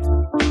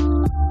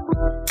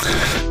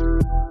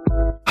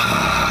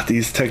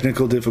these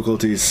technical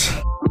difficulties.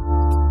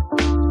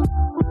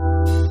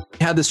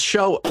 Had this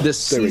show, this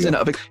season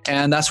of it,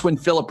 and that's when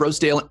Philip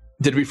Rosedale.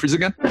 Did we freeze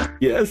again?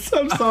 Yes,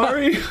 I'm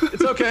sorry.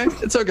 It's okay.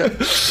 It's okay.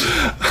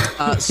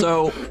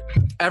 So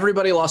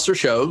everybody lost their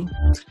show,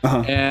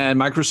 and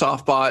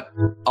Microsoft bought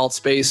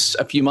AltSpace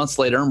a few months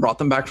later and brought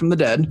them back from the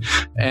dead.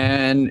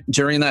 And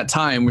during that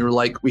time, we were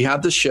like, we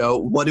have this show.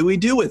 What do we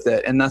do with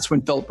it? And that's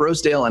when Philip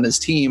Rosedale and his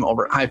team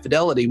over at High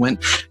Fidelity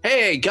went,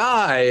 hey,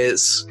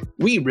 guys,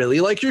 we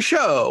really like your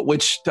show,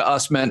 which to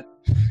us meant,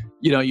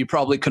 you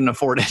probably couldn't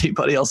afford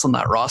anybody else on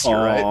that roster,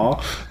 right?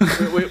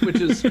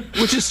 which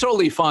is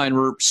totally fine.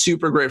 We're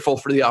super grateful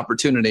for the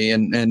opportunity,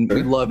 and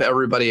we love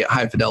everybody at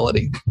High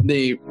Fidelity.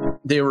 They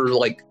were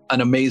like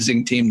an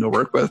amazing team to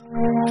work with.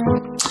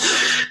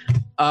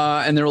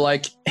 and they were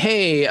like,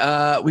 hey,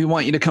 we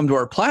want you to come to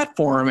our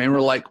platform. And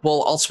we're like,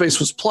 well, Altspace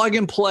was plug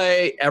and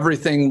play.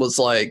 Everything was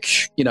like,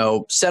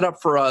 set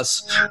up for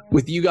us.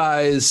 With you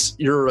guys,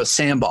 you're a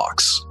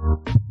sandbox.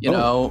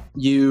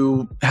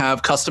 You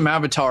have custom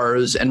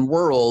avatars and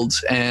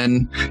worlds,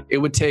 and it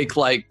would take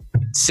like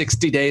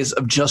 60 days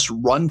of just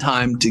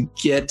runtime to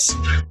get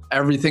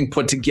everything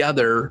put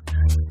together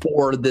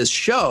for this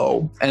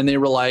show. And they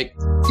were like,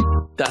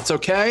 that's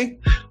okay.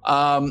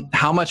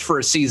 How much for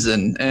a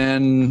season?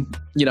 And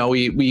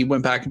we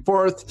went back and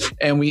forth,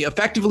 and we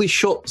effectively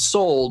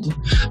sold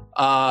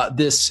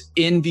this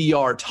in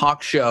VR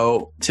talk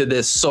show to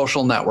this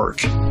social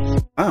network.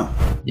 Oh,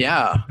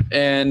 yeah,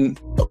 and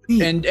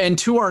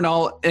to our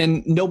knowledge,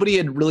 and nobody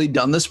had really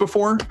done this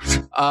before.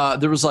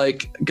 There was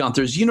like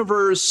Gunther's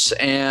Universe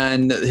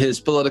and his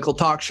political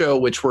talk show,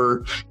 which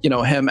were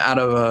him out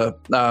of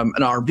an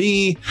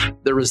RV.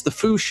 There was the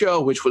Foo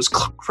Show, which was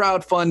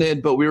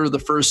crowdfunded, but we were the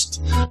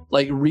first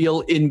like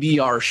real in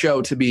VR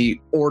show to be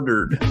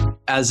ordered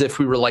as if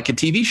we were like a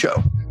TV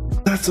show.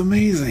 That's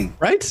amazing.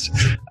 Right?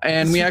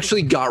 And we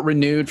actually got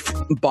renewed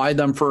by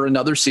them for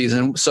another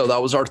season. So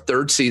that was our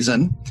third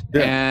season.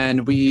 Yeah.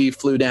 And we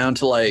flew down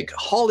to like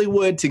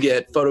Hollywood to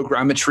get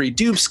photogrammetry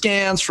dube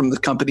scans from the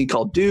company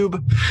called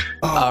Dube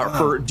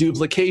for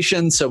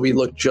duplication. So we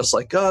looked just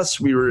like us.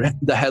 We were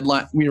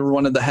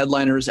one of the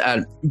headliners at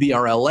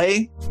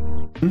VRLA.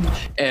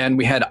 And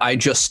we had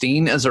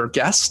iJustine as our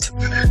guest.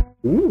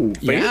 Ooh,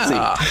 fancy.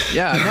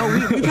 Yeah.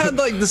 No, we've had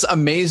like this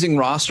amazing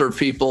roster of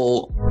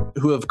people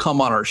who have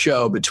come on our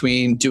show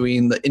between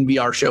doing the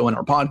NVR show and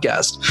our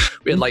podcast.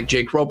 We had like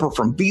Jake Roper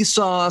from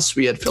Vsauce.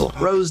 We had Philip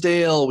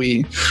Rosedale.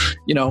 We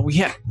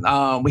have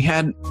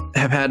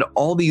had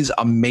all these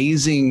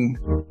amazing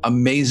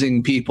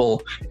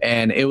people,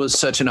 and it was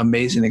such an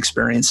amazing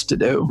experience to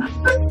do.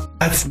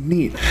 That's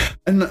neat.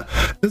 And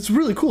that's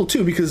really cool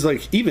too, because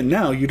like even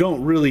now you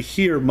don't really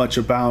hear much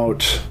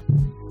about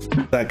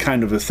that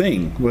kind of a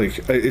thing.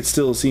 Like it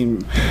still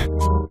seems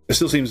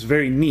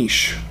very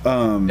niche.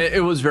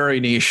 It was very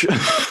niche.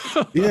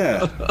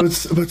 Yeah,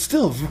 but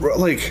still,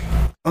 like,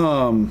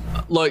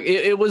 look,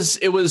 it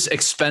was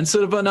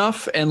expensive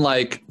enough and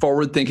like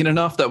forward thinking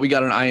enough that we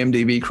got an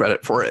IMDb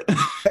credit for it.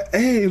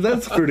 Hey,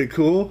 that's pretty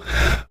cool.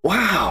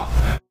 Wow.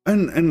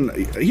 And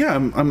yeah,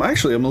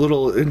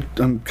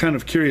 I'm kind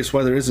of curious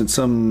why there isn't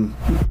some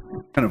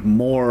kind of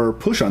more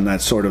push on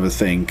that sort of a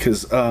thing,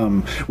 because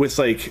with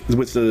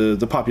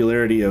the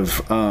popularity of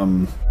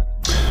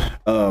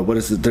what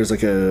is it? There's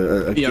like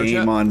a game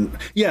chat? On,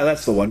 yeah,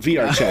 that's the one,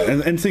 VR chat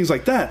and things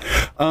like that.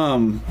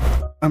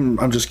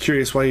 I'm just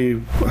curious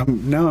why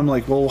I'm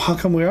like, well, how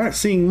come we aren't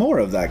seeing more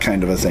of that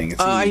kind of a thing?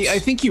 I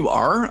think you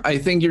are. I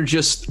think you're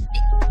just.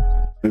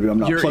 Maybe I'm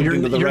not plugged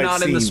into the right scene. You're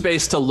not in the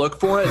space to look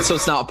for it, so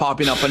it's not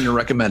popping up on your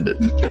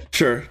recommended.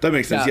 Sure, that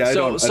makes sense.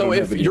 Yeah, so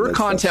if your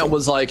content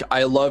was like,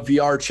 I love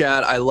VR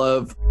chat, I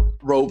love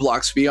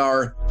Roblox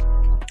VR,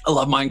 I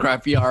love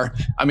Minecraft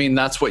VR, I mean,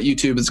 that's what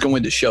YouTube is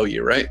going to show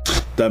you, right?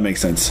 That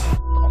makes sense.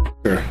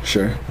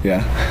 Sure,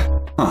 yeah.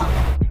 Huh.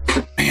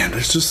 Man,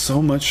 there's just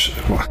so much.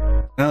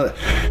 Now that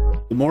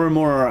the more and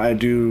more I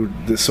do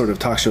this sort of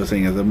talk show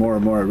thing, the more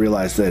and more I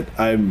realize that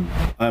I'm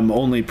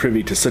only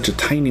privy to such a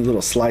tiny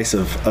little slice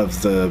of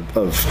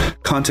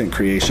content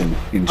creation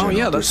in general. Oh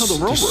yeah, that's how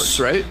the world works,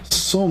 right?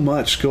 So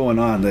much going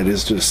on that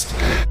is just,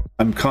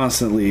 I'm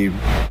constantly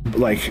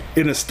like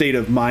in a state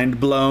of mind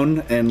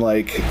blown, and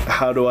like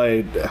how do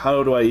I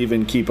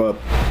even keep up?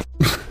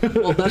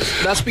 Well,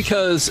 that's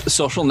because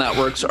social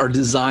networks are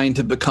designed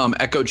to become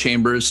echo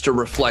chambers to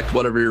reflect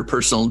whatever your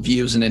personal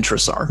views and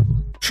interests are.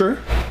 Sure,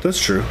 that's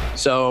true.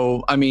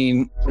 So, I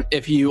mean,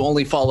 if you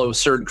only follow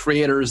certain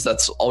creators,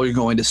 that's all you're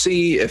going to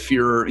see. If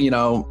you're,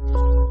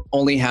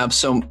 only have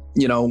some,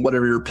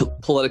 whatever your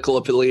political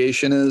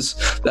affiliation is,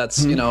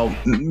 that's,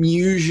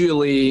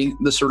 usually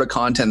the sort of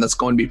content that's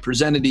going to be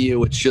presented to you,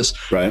 which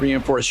just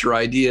reinforce your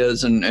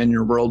ideas and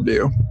your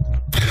worldview.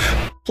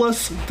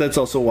 Plus, that's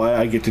also why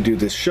I get to do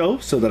this show,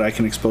 so that I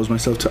can expose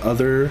myself to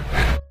other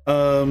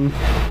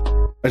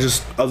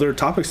other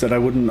topics that I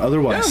wouldn't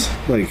otherwise. Yeah.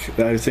 Like,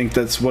 I think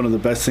that's one of the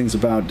best things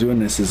about doing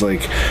this is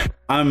like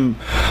I'm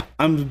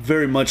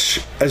very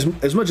much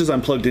as much as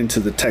I'm plugged into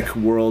the tech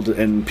world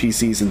and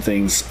PCs and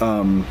things,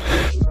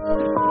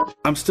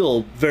 I'm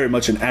still very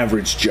much an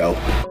average Joe,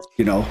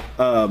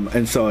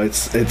 and so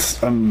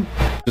it's I'm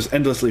just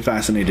endlessly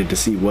fascinated to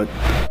see what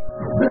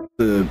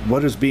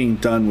is being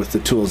done with the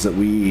tools that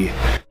we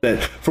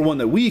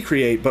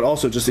create, but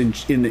also just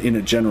in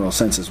a general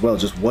sense as well.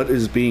 Just what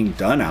is being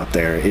done out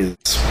there is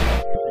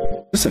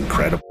just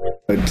incredible.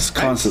 It's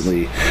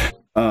constantly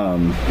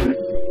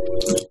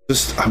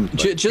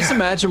just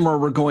imagine where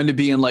we're going to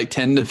be in like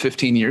 10 to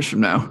 15 years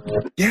from now.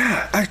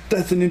 Yeah,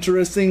 that's an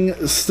interesting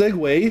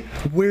segue.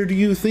 Where do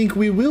you think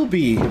we will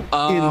be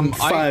in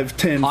 5,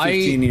 10,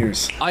 15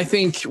 years? I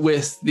think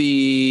with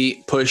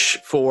the push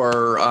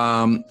for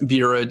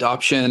VR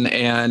adoption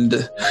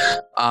and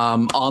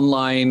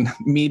online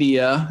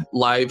media,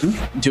 live,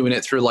 doing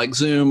it through like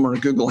Zoom or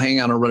Google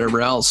Hangout or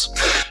whatever else,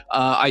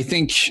 I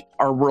think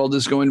our world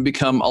is going to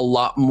become a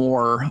lot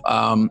more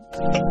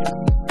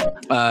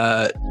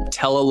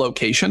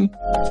telelocation.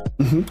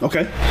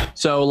 Okay.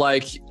 So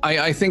like,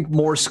 I think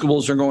more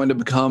schools are going to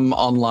become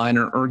online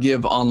or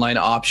give online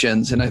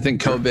options. And I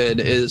think COVID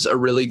is a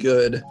really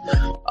good,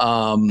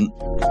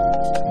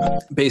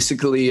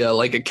 basically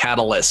like a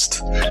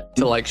catalyst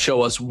to like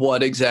show us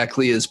what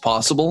exactly is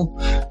possible.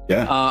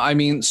 Yeah. I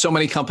mean, so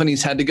many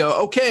companies had to go,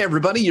 okay,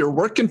 everybody, you're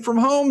working from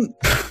home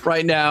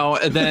right now.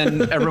 And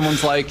then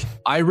everyone's like,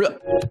 I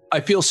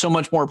feel so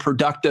much more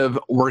productive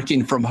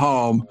working from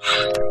home.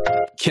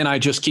 Can I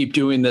just keep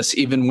doing this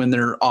even when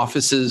their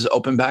offices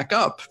open back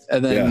up?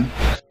 And then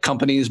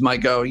companies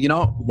might go, you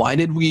know, why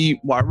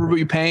were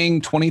we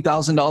paying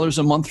 $20,000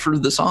 a month for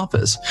this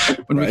office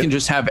when we can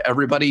just have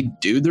everybody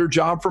do their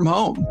job from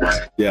home?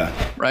 Yeah.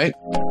 Right.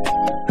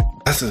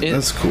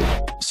 That's cool.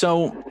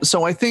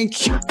 So I think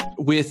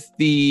with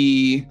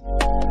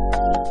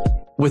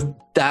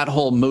that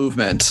whole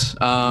movement,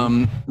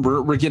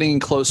 we're getting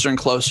closer and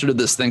closer to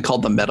this thing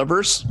called the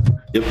metaverse.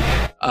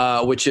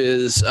 Yep. Which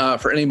is,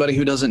 for anybody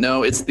who doesn't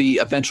know, it's the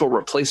eventual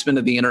replacement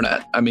of the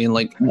internet. I mean,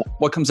 like,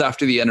 what comes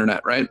after the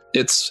internet, right?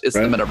 It's the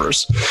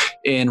metaverse.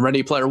 In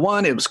Ready Player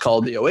One, it was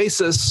called the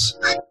Oasis.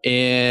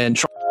 In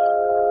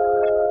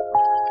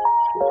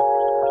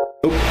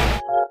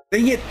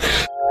Dang it!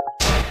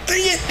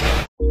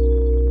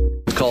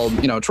 It's called,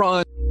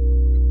 Tron.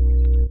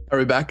 Are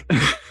we back?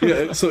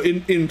 Yeah. So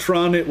in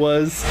Tron, it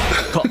was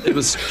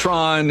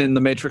Tron. In the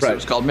Matrix, it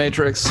was called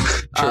Matrix.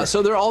 Sure.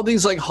 So there are all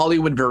these like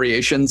Hollywood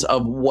variations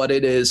of what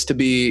it is to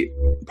be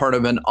part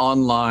of an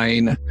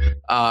online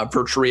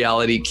virtual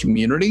reality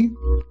community.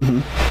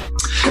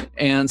 Mm-hmm.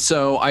 And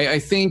so I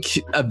think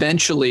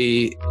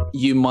eventually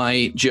you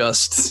might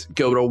just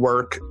go to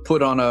work,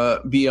 put on a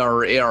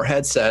VR or AR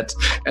headset,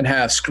 and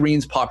have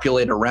screens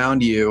populate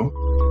around you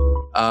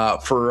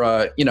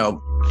for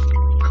 $400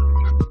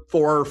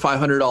 or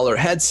 $500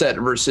 headset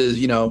versus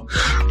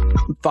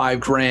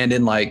 $5,000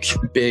 in like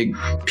big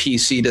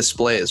PC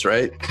displays,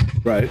 right?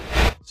 Right.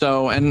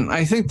 So, and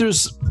I think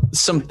there's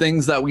some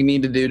things that we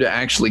need to do to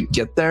actually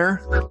get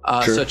there,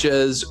 such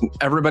as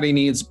everybody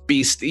needs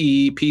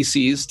beastie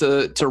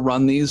PCs to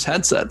run these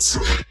headsets.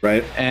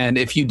 Right. And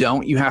if you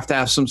don't, you have to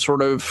have some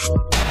sort of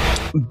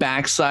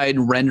backside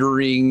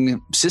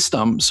rendering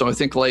system. So I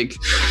think like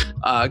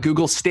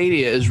Google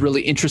Stadia is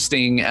really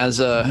interesting as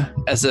a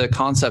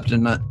concept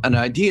and an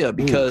idea,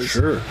 because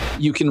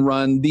you can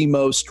run the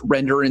most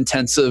render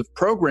intensive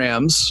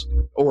programs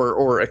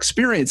or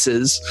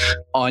experiences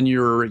on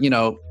your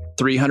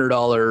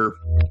 $300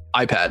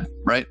 iPad,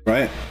 right?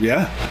 Right.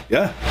 Yeah.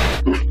 Yeah.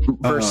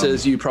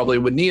 Versus you probably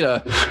would need a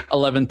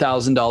 $11,000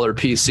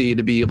 PC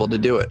to be able to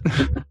do it.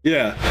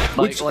 Yeah.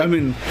 I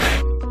mean,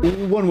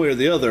 one way or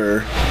the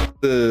other,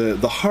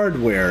 the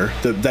hardware,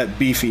 that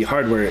beefy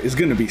hardware is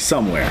going to be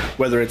somewhere,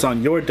 whether it's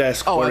on your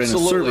desk or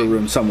absolutely. in a server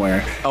room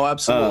somewhere. Oh,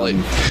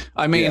 absolutely.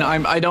 I mean,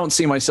 I don't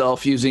see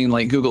myself using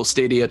like Google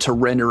Stadia to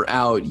render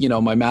out,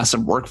 my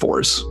massive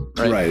workforce.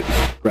 Right.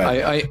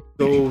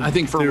 I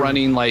think for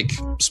running like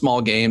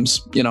small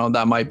games,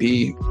 that might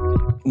be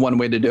one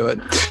way to do it.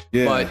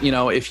 Yeah. But,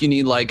 if you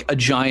need like a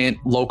giant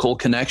local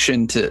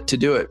connection to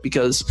do it,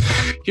 because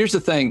here's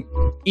the thing,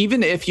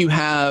 even if you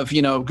have,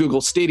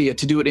 Google Stadia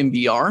to do it in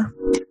VR,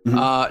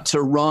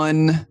 to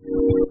run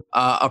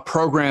a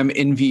program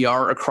in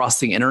VR across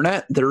the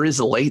internet, there is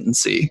a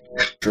latency.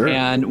 Sure.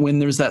 And when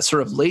there's that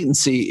sort of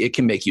latency, it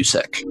can make you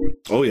sick.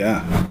 Oh,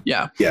 yeah.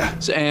 Yeah. Yeah.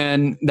 So,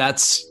 and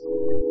that's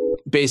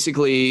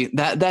basically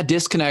that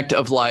disconnect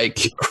of like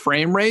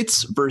frame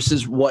rates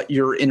versus what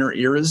your inner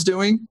ear is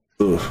doing.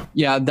 Oof.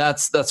 Yeah,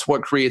 that's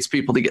what creates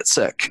people to get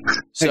sick.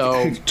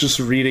 So just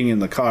reading in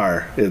the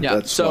car.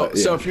 So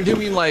if you're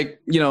doing like,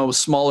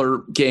 smaller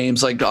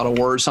games like God of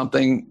War or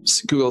something,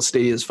 Google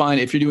Stadia is fine.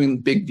 If you're doing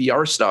big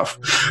VR stuff,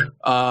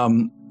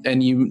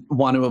 and you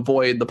want to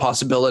avoid the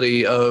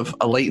possibility of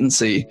a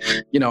latency,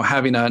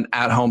 having an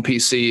at-home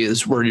PC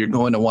is where you're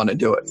going to want to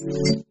do it.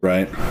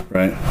 Right.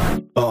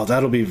 Oh,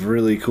 that'll be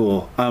really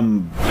cool.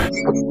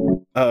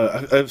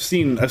 I've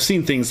seen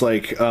things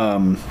like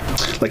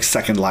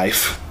Second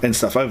Life and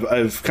stuff.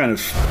 I've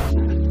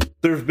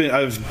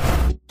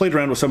played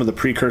around with some of the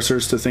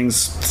precursors to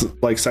things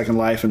like Second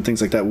Life and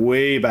things like that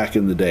way back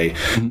in the day,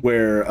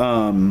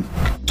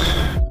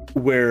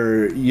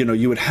 where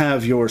you would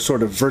have your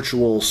sort of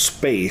virtual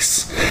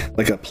space,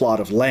 like a plot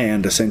of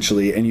land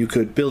essentially, and you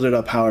could build it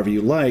up however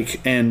you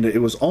like. And it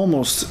was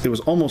almost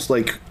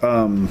like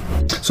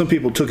some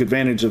people took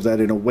advantage of that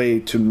in a way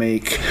to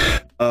make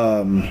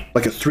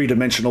like a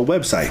three-dimensional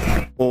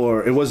website.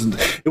 Or it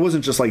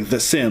wasn't just like The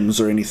Sims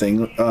or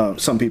anything.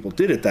 Some people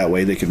did it that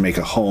way. They could make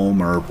a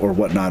home or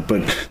whatnot,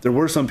 but there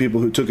were some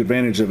people who took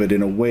advantage of it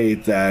in a way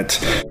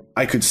that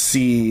I could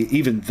see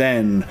even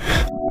then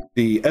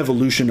the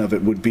evolution of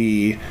it would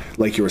be,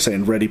 like you were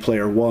saying, Ready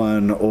Player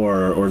One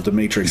or The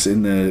Matrix,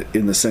 in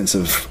the sense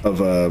of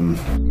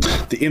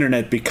the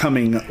internet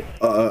becoming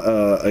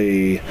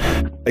a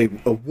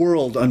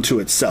world unto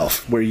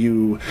itself, where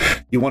you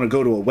want to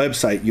go to a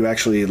website, you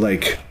actually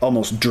like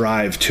almost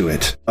drive to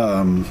it,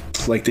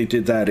 like they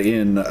did that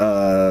in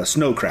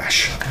Snow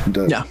Crash,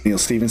 Neil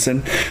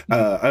Stephenson.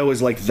 I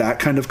always like that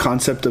kind of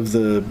concept of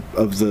the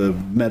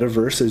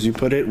metaverse, as you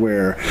put it,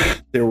 where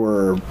there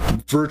were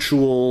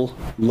virtual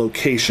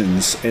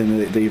locations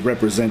and they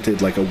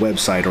represented like a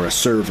website or a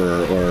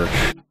server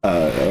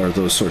or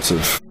those sorts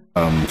of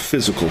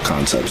physical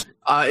concepts.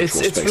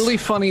 It's really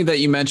funny that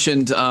you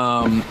mentioned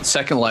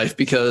Second Life,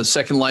 because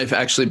Second Life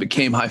actually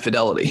became High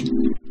Fidelity.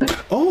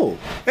 Oh,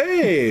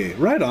 hey,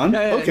 right on.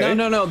 Okay.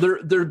 No.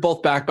 They're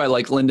both backed by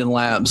like Linden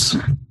Labs.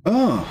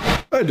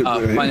 Oh, I did.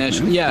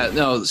 Financial. Yeah,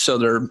 no. So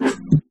they're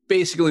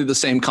basically the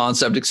same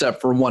concept,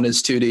 except for one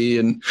is 2D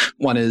and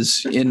one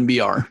is in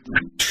VR.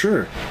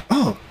 Sure.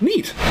 Oh,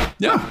 neat.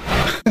 Yeah.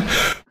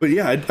 But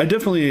yeah, I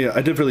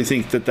definitely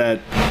think that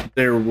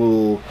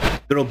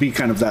there'll be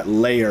kind of that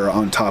layer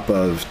on top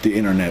of the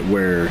internet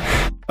where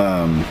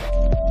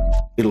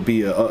it'll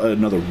be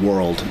another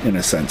world, in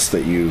a sense,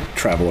 that you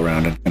travel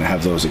around and kind of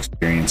have those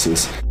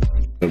experiences.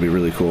 It'll be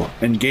really cool.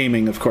 And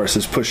gaming, of course,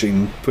 is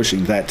pushing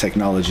that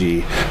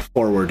technology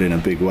forward in a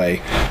big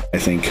way, I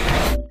think.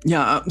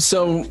 Yeah.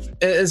 So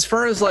as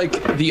far as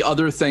like the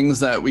other things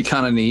that we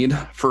kind of need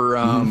for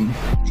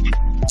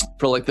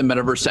like the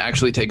metaverse to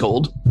actually take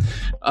hold,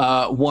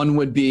 one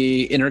would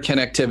be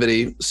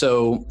interconnectivity.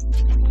 So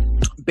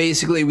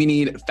basically we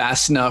need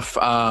fast enough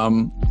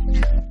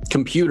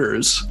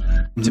computers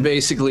to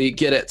basically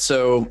get it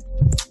so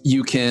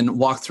you can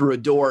walk through a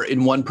door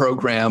in one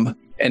program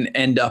and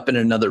end up in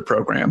another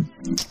program.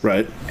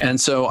 Right.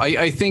 And so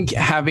I think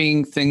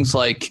having things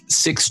like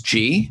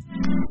 6G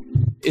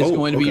is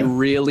going to be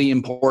really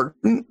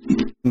important.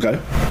 Okay.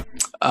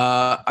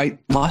 I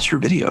lost your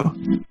video.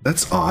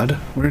 That's odd.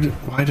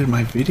 Why did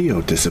my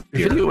video disappear?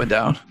 Your video went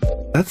down.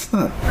 That's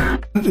not.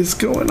 What is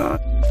going on?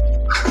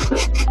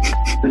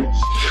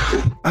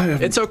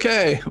 It's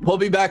okay. We'll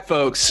be back,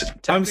 folks.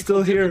 I'm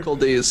still here.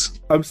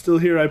 I'm still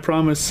here, I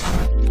promise.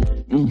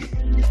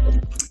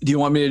 Do you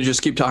want me to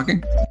just keep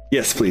talking?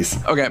 Yes, please.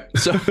 Okay.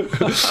 So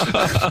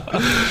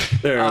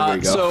there we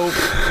go. So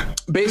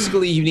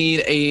basically you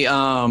need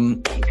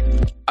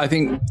I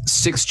think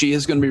 6G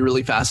is going to be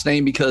really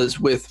fascinating, because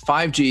with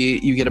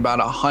 5G you get about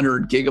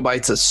 100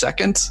 gigabytes a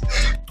second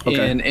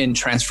in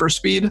transfer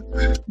speed,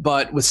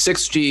 but with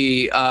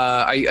 6G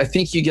I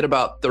think you get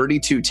about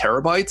 32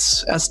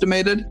 terabytes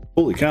estimated.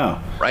 Holy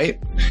cow.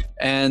 Right?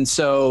 And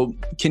so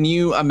can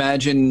you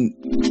imagine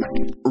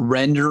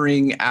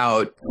rendering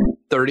out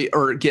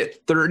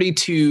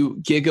 32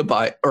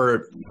 gigabyte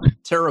or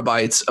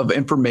terabytes of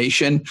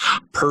information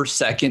per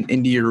second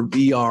into your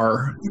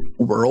VR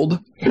world?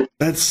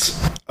 That's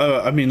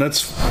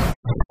that's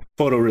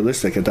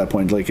photorealistic at that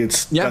point. Like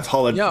that's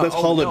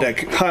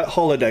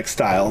holodeck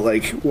style.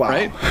 Like, wow.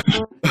 Right?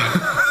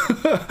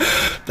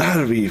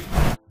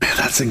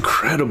 That's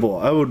incredible.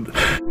 I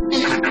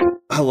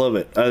love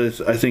it. I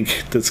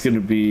think that's going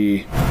to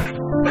be,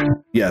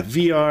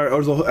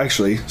 VR,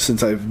 actually,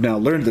 since I've now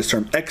learned this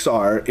term,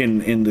 XR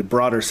in the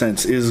broader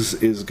sense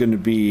is going to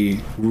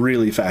be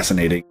really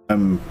fascinating.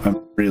 I'm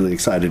really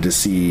excited to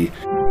see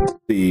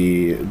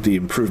the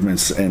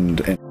improvements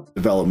and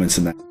developments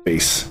in that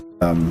space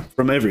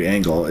from every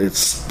angle.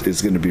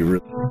 It's going to be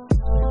really.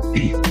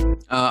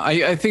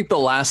 I think the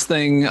last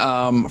thing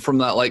from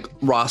that like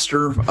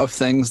roster of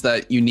things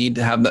that you need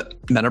to have that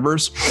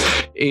metaverse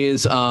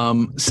is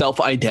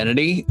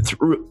self-identity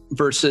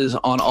versus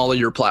on all of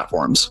your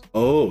platforms.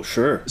 Oh,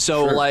 sure.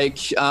 So like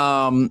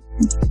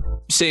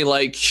say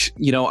like,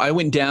 I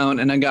went down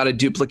and I got a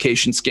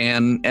duplication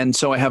scan, and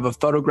so I have a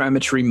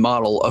photogrammetry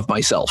model of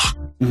myself.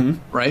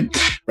 Right?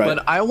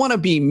 But I want to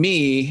be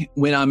me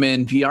when I'm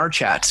in VR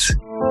chat,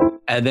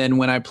 and then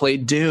when I play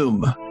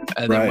Doom,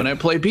 and then when I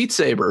play Beat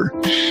Saber.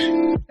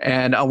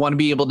 And I want to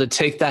be able to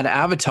take that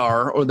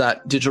avatar or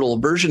that digital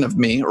version of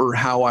me, or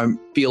how I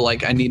feel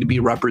like I need to be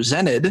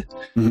represented,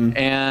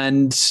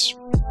 and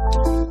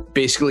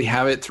basically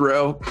have it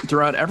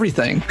throughout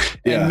everything.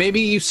 Yeah. And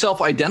maybe you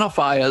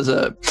self-identify as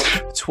a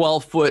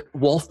 12-foot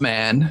wolf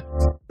man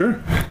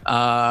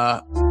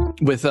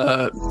with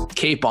a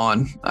cape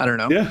on. I don't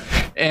know. Yeah.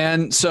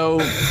 And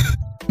so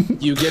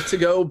you get to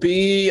go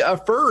be a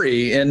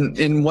furry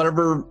in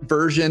whatever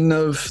version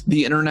of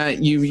the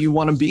internet you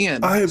want to be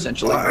in,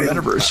 essentially,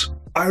 metaverse.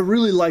 I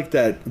really like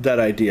that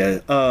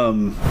idea.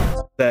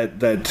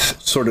 That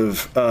sort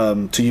of,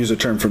 to use a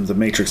term from The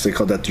Matrix, they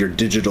call that your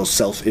digital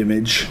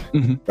self-image,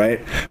 right?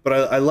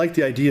 But I like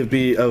the idea of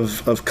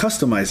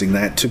customizing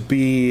that to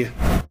be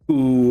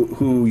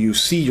who you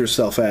see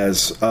yourself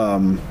as,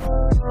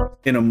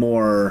 in a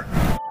more,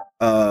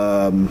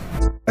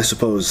 I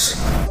suppose,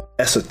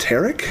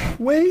 esoteric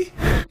way.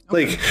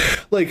 Like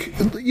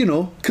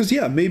because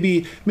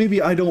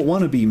maybe I don't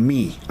want to be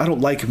me. I don't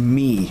like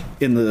me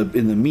in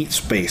the meat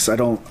space.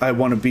 I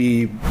want to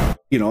be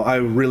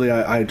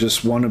I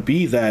just want to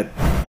be that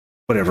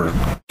whatever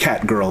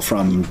cat girl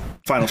from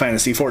Final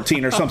Fantasy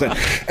 14 or something.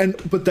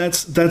 But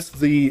that's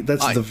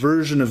the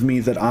version of me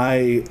that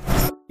I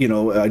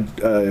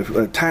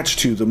attach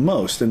to the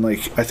most. And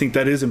like, I think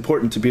that is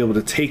important to be able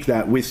to take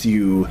that with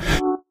you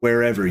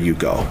wherever you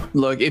go.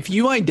 Look, if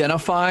you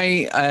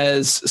identify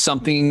as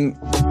something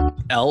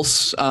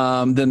else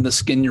than the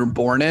skin you're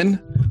born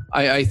in,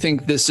 I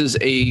think this is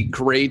a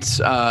great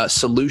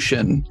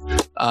solution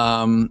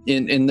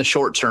in the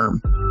short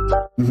term.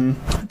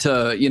 Mm-hmm.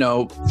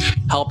 To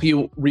help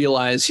you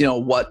realize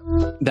what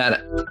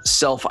that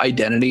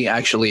self-identity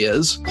actually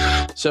is.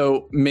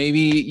 So maybe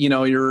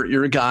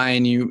you're a guy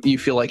and you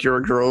feel like you're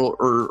a girl,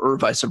 or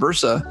vice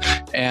versa,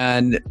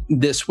 and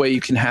this way you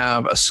can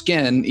have a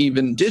skin,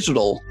 even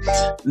digital,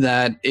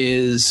 that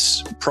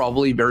is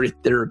probably very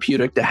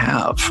therapeutic to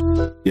have.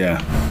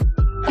 Yeah.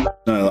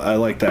 No, I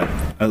like that.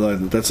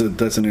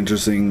 That's an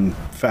interesting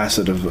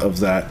facet of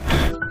that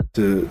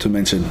to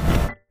mention.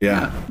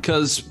 Yeah,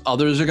 because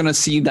others are going to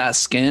see that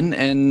skin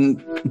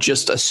and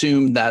just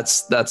assume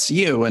that's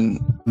you, and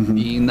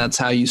being that's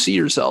how you see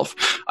yourself.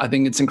 I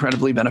think it's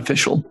incredibly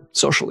beneficial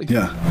socially.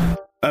 Yeah,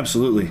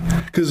 absolutely.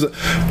 Because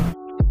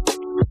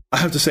I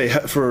have to say,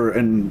 for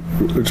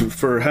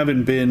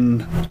having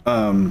been,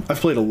 I've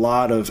played a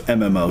lot of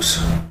MMOs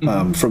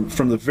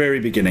from the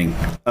very beginning,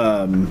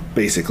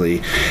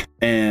 basically,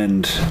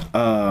 and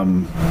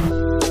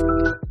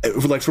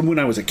like from when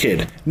I was a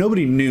kid.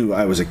 Nobody knew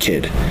I was a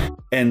kid,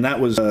 and that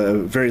was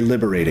very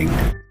liberating.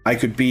 I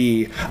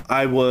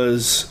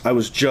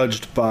was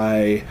judged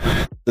by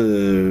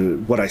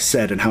what I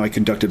said and how I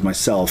conducted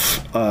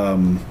myself,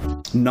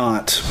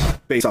 not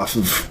based off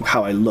of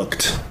how I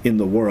looked in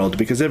the world,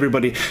 because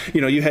everybody,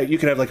 you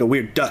could have like a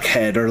weird duck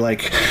head or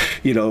like,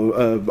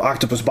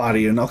 octopus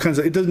body and all kinds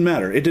of, it didn't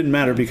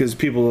matter because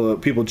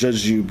people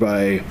judged you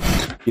by,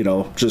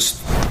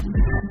 just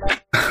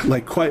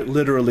like quite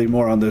literally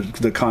more on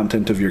the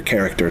content of your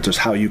character, just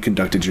how you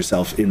conducted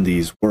yourself in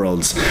these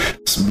worlds,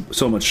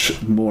 so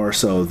much more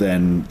so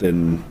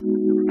than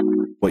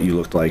what you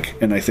looked like.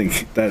 And I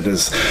think that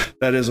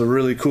is a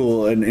really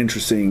cool and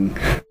interesting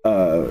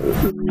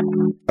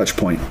touch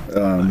point.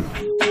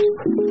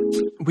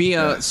 We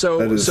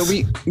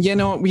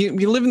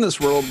live in this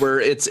world where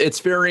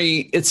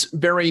it's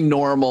very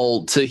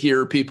normal to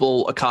hear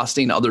people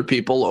accosting other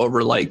people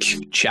over like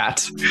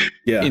chat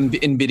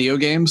in video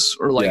games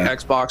or like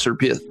Xbox or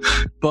PS.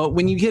 But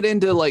when you get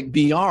into like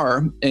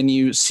VR and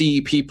you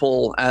see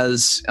people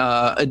as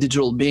a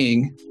digital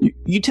being,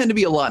 you tend to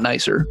be a lot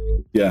nicer.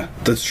 Yeah,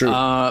 that's true.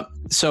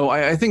 So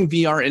I think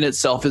VR in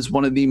itself is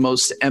one of the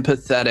most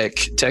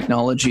empathetic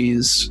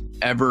technologies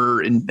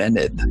ever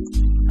invented.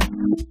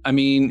 I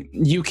mean,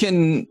 you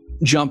can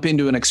jump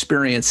into an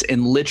experience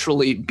and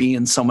literally be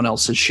in someone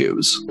else's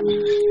shoes.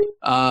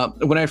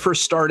 When I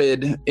first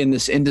started in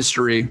this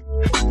industry,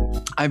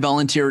 I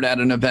volunteered at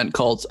an event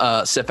called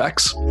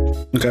CIFX.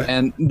 Okay.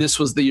 And this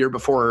was the year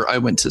before I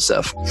went to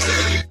CIF.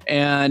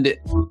 And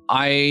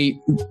I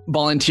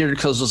volunteered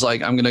because I was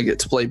like, I'm going to get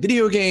to play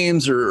video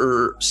games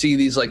or see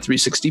these like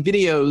 360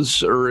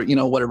 videos or,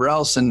 whatever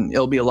else. And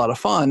it'll be a lot of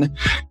fun.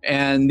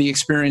 And the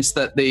experience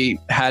that they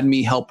had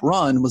me help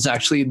run was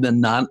actually the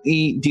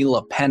Nani de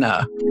la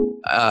Pena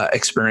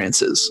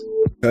experiences.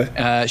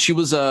 Okay. She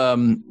was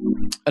an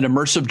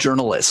immersive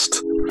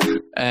journalist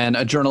and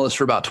a journalist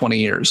for about 20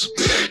 years.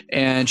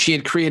 And she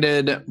had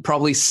created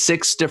probably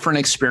 6 different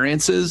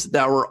experiences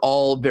that were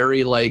all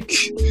very like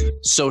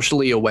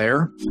socially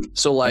aware.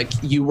 So like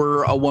you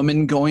were a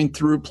woman going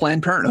through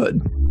Planned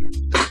Parenthood,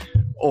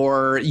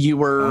 or you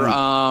were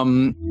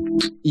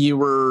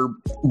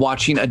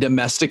watching a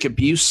domestic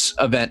abuse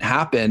event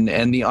happen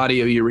and the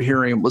audio you were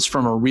hearing was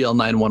from a real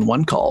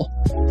 911 call.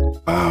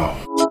 Wow.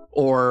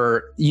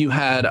 Or you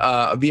had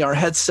a VR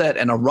headset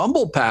and a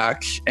rumble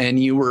pack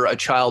and you were a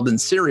child in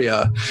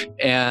Syria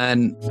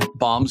and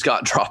bombs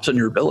got dropped on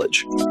your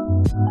village.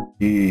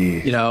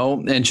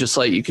 And just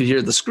like you could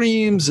hear the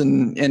screams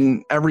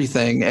and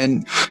everything.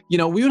 And,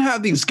 we would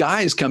have these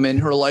guys come in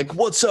who are like,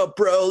 what's up,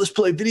 bro? Let's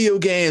play video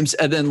games.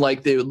 And then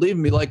like they would leave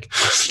me like,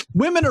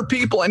 women are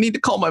people. I need to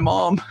call my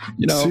mom.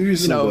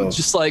 Seriously,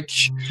 just like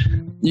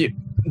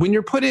when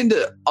you're put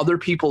into other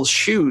people's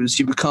shoes,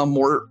 you become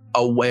more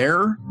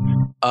aware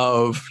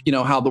of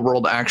how the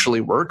world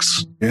actually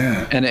works.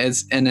 Yeah. And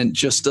it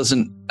just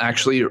doesn't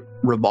actually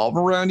revolve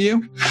around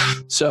you.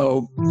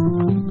 So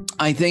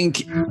I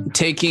think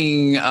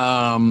taking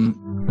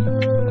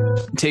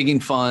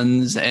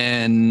funds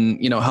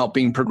and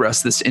helping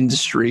progress this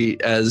industry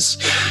as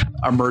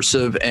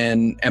immersive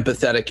and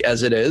empathetic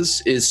as it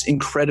is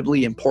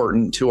incredibly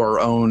important to our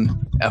own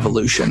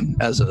evolution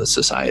as a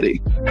society.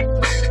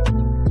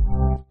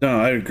 No,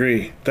 I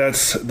agree.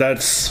 That's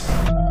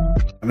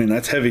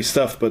heavy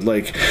stuff, but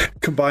like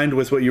combined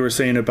with what you were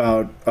saying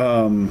about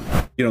the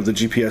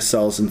GPS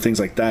cells and things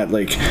like that,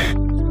 like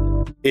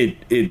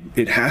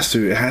it has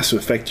to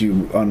affect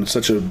you on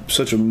such a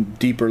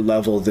deeper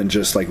level than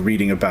just like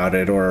reading about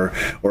it or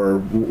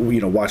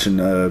watching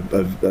a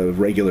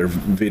regular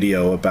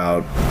video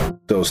about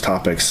those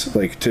topics,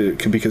 like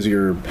because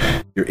you're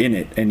in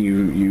it and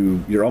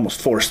you're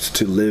almost forced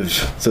to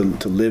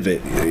live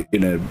it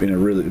in a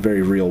really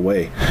very real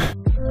way.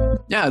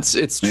 Yeah,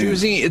 it's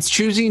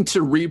choosing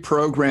to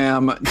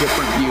reprogram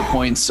different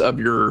viewpoints of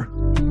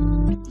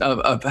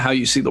of how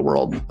you see the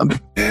world,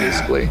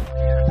 basically.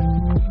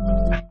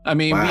 I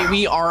mean, wow.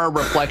 we are a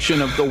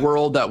reflection of the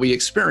world that we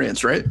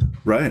experience, right?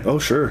 Right. Oh,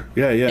 sure.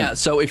 Yeah.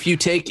 So if you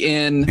take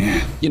in,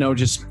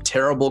 just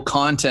terrible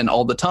content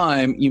all the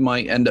time, you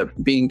might end up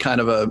being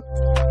kind of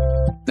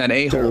an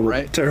a-hole,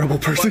 right? Terrible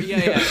person. But,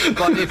 yeah.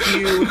 But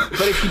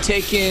if you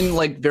take in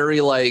like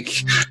very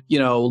loving,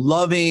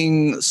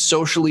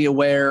 socially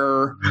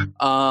aware,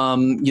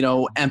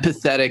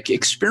 empathetic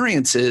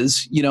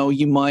experiences,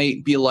 you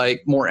might be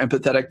like more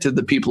empathetic to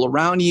the people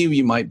around you.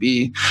 You might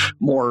be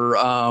more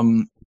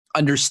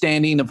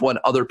understanding of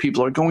what other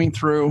people are going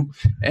through,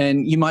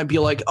 and you might be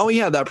like, oh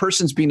yeah, that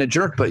person's being a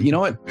jerk, but you know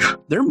what,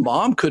 their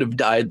mom could have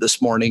died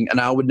this morning and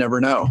I would never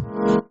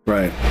know,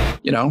 right?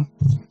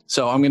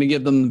 So I'm going to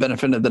give them the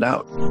benefit of the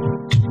doubt.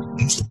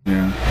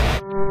 Yeah,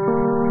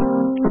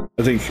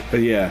 I think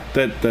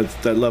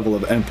that level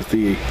of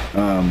empathy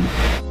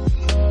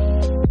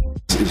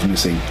is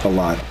missing a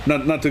lot.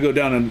 Not to go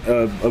down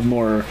a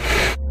more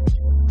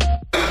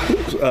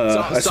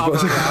I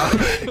suppose.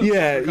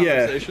 Yeah.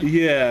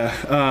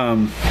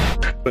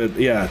 But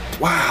yeah,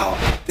 wow,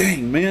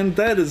 dang, man,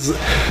 that is,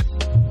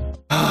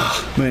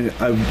 man,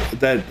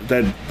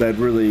 that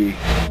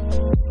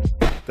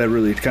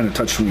really kind of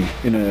touched me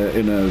in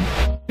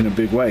a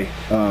big way,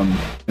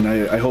 and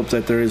I hope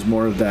that there is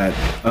more of that.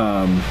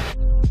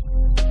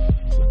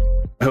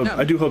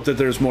 I do hope that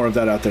there's more of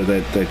that out there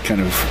that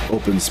kind of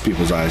opens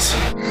people's eyes.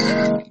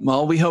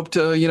 Well, we hope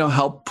to,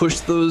 help push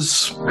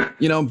those,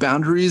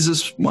 boundaries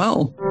as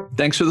well.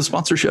 Thanks for the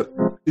sponsorship.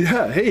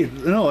 Yeah. Hey,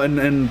 no,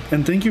 and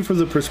thank you for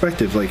the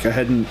perspective. Like I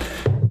hadn't,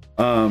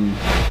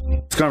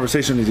 this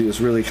conversation with you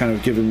has really kind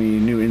of given me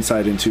new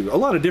insight into a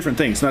lot of different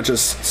things, not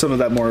just some of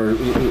that more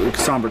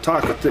somber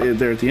talk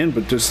there at the end,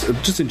 but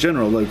just in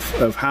general, like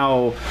of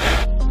how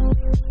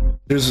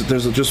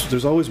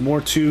there's always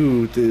more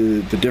to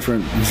the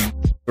different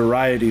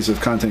varieties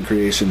of content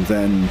creation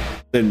than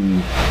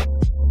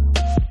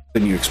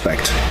you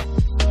expect.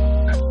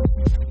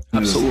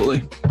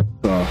 Absolutely.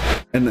 So,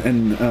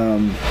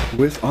 and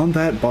with on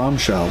that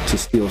bombshell to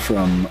steal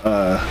from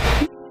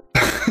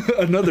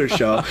another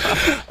show,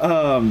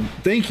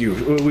 thank you.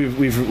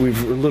 We've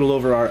a little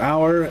over our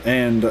hour,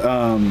 and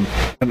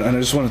I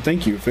just want to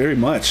thank you very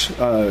much,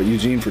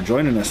 Eugene, for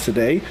joining us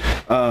today.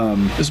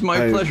 It's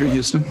my pleasure,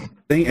 Houston.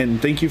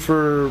 And thank you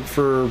for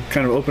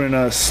kind of opening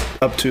us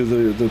up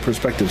to the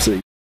perspectives that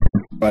you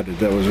provided.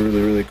 That was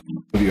really, really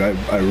cool of you.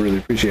 I really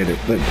appreciate it.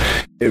 But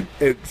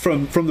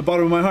from the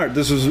bottom of my heart,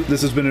 this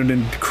has been an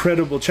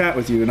incredible chat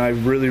with you, and I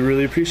really,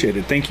 really appreciate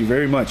it. Thank you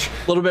very much.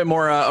 A little bit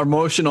more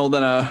emotional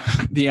than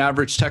the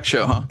average tech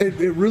show, huh?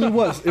 It really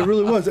was. It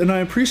really was, and I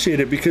appreciate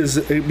it because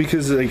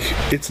like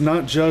it's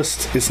not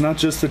just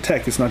the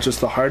tech. It's not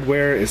just the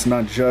hardware. It's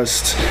not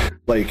just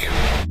like.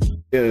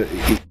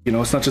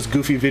 It's not just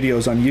goofy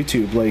videos on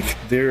YouTube. Like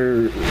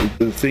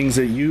the things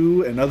that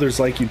you and others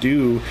like you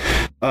do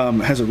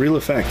has a real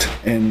effect,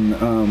 and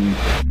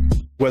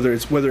whether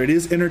it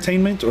is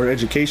entertainment or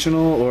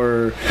educational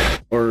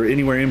or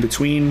anywhere in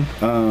between,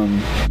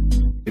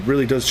 it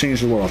really does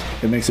change the world.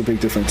 It makes a big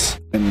difference,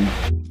 and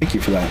thank you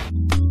for that.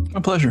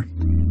 My pleasure.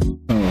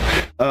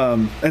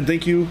 And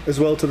thank you as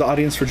well to the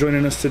audience for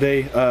joining us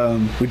today.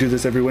 We do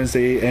this every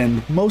Wednesday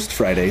and most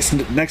Fridays.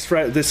 Next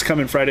Friday, this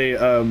coming Friday,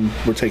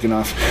 we're taking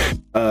off.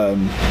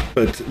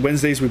 But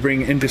Wednesdays we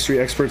bring industry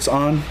experts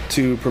on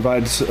to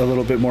provide a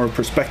little bit more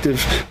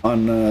perspective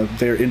on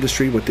their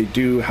industry, what they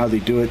do, how they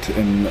do it,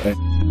 and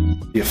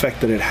the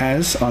effect that it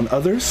has on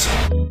others.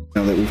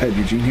 Now that we've had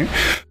Eugene here,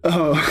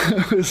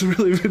 it's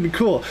really been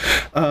cool.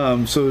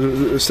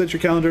 So set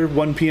your calendar,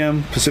 1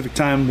 p.m. Pacific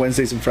time,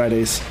 Wednesdays and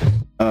Fridays.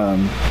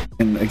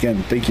 And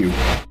again, thank you,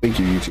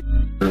 Eugene,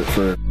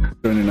 for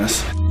joining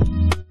us.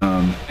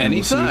 Anytime.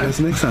 We'll see you guys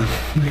next time.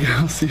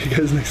 I'll see you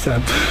guys next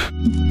time.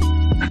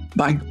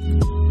 Bye.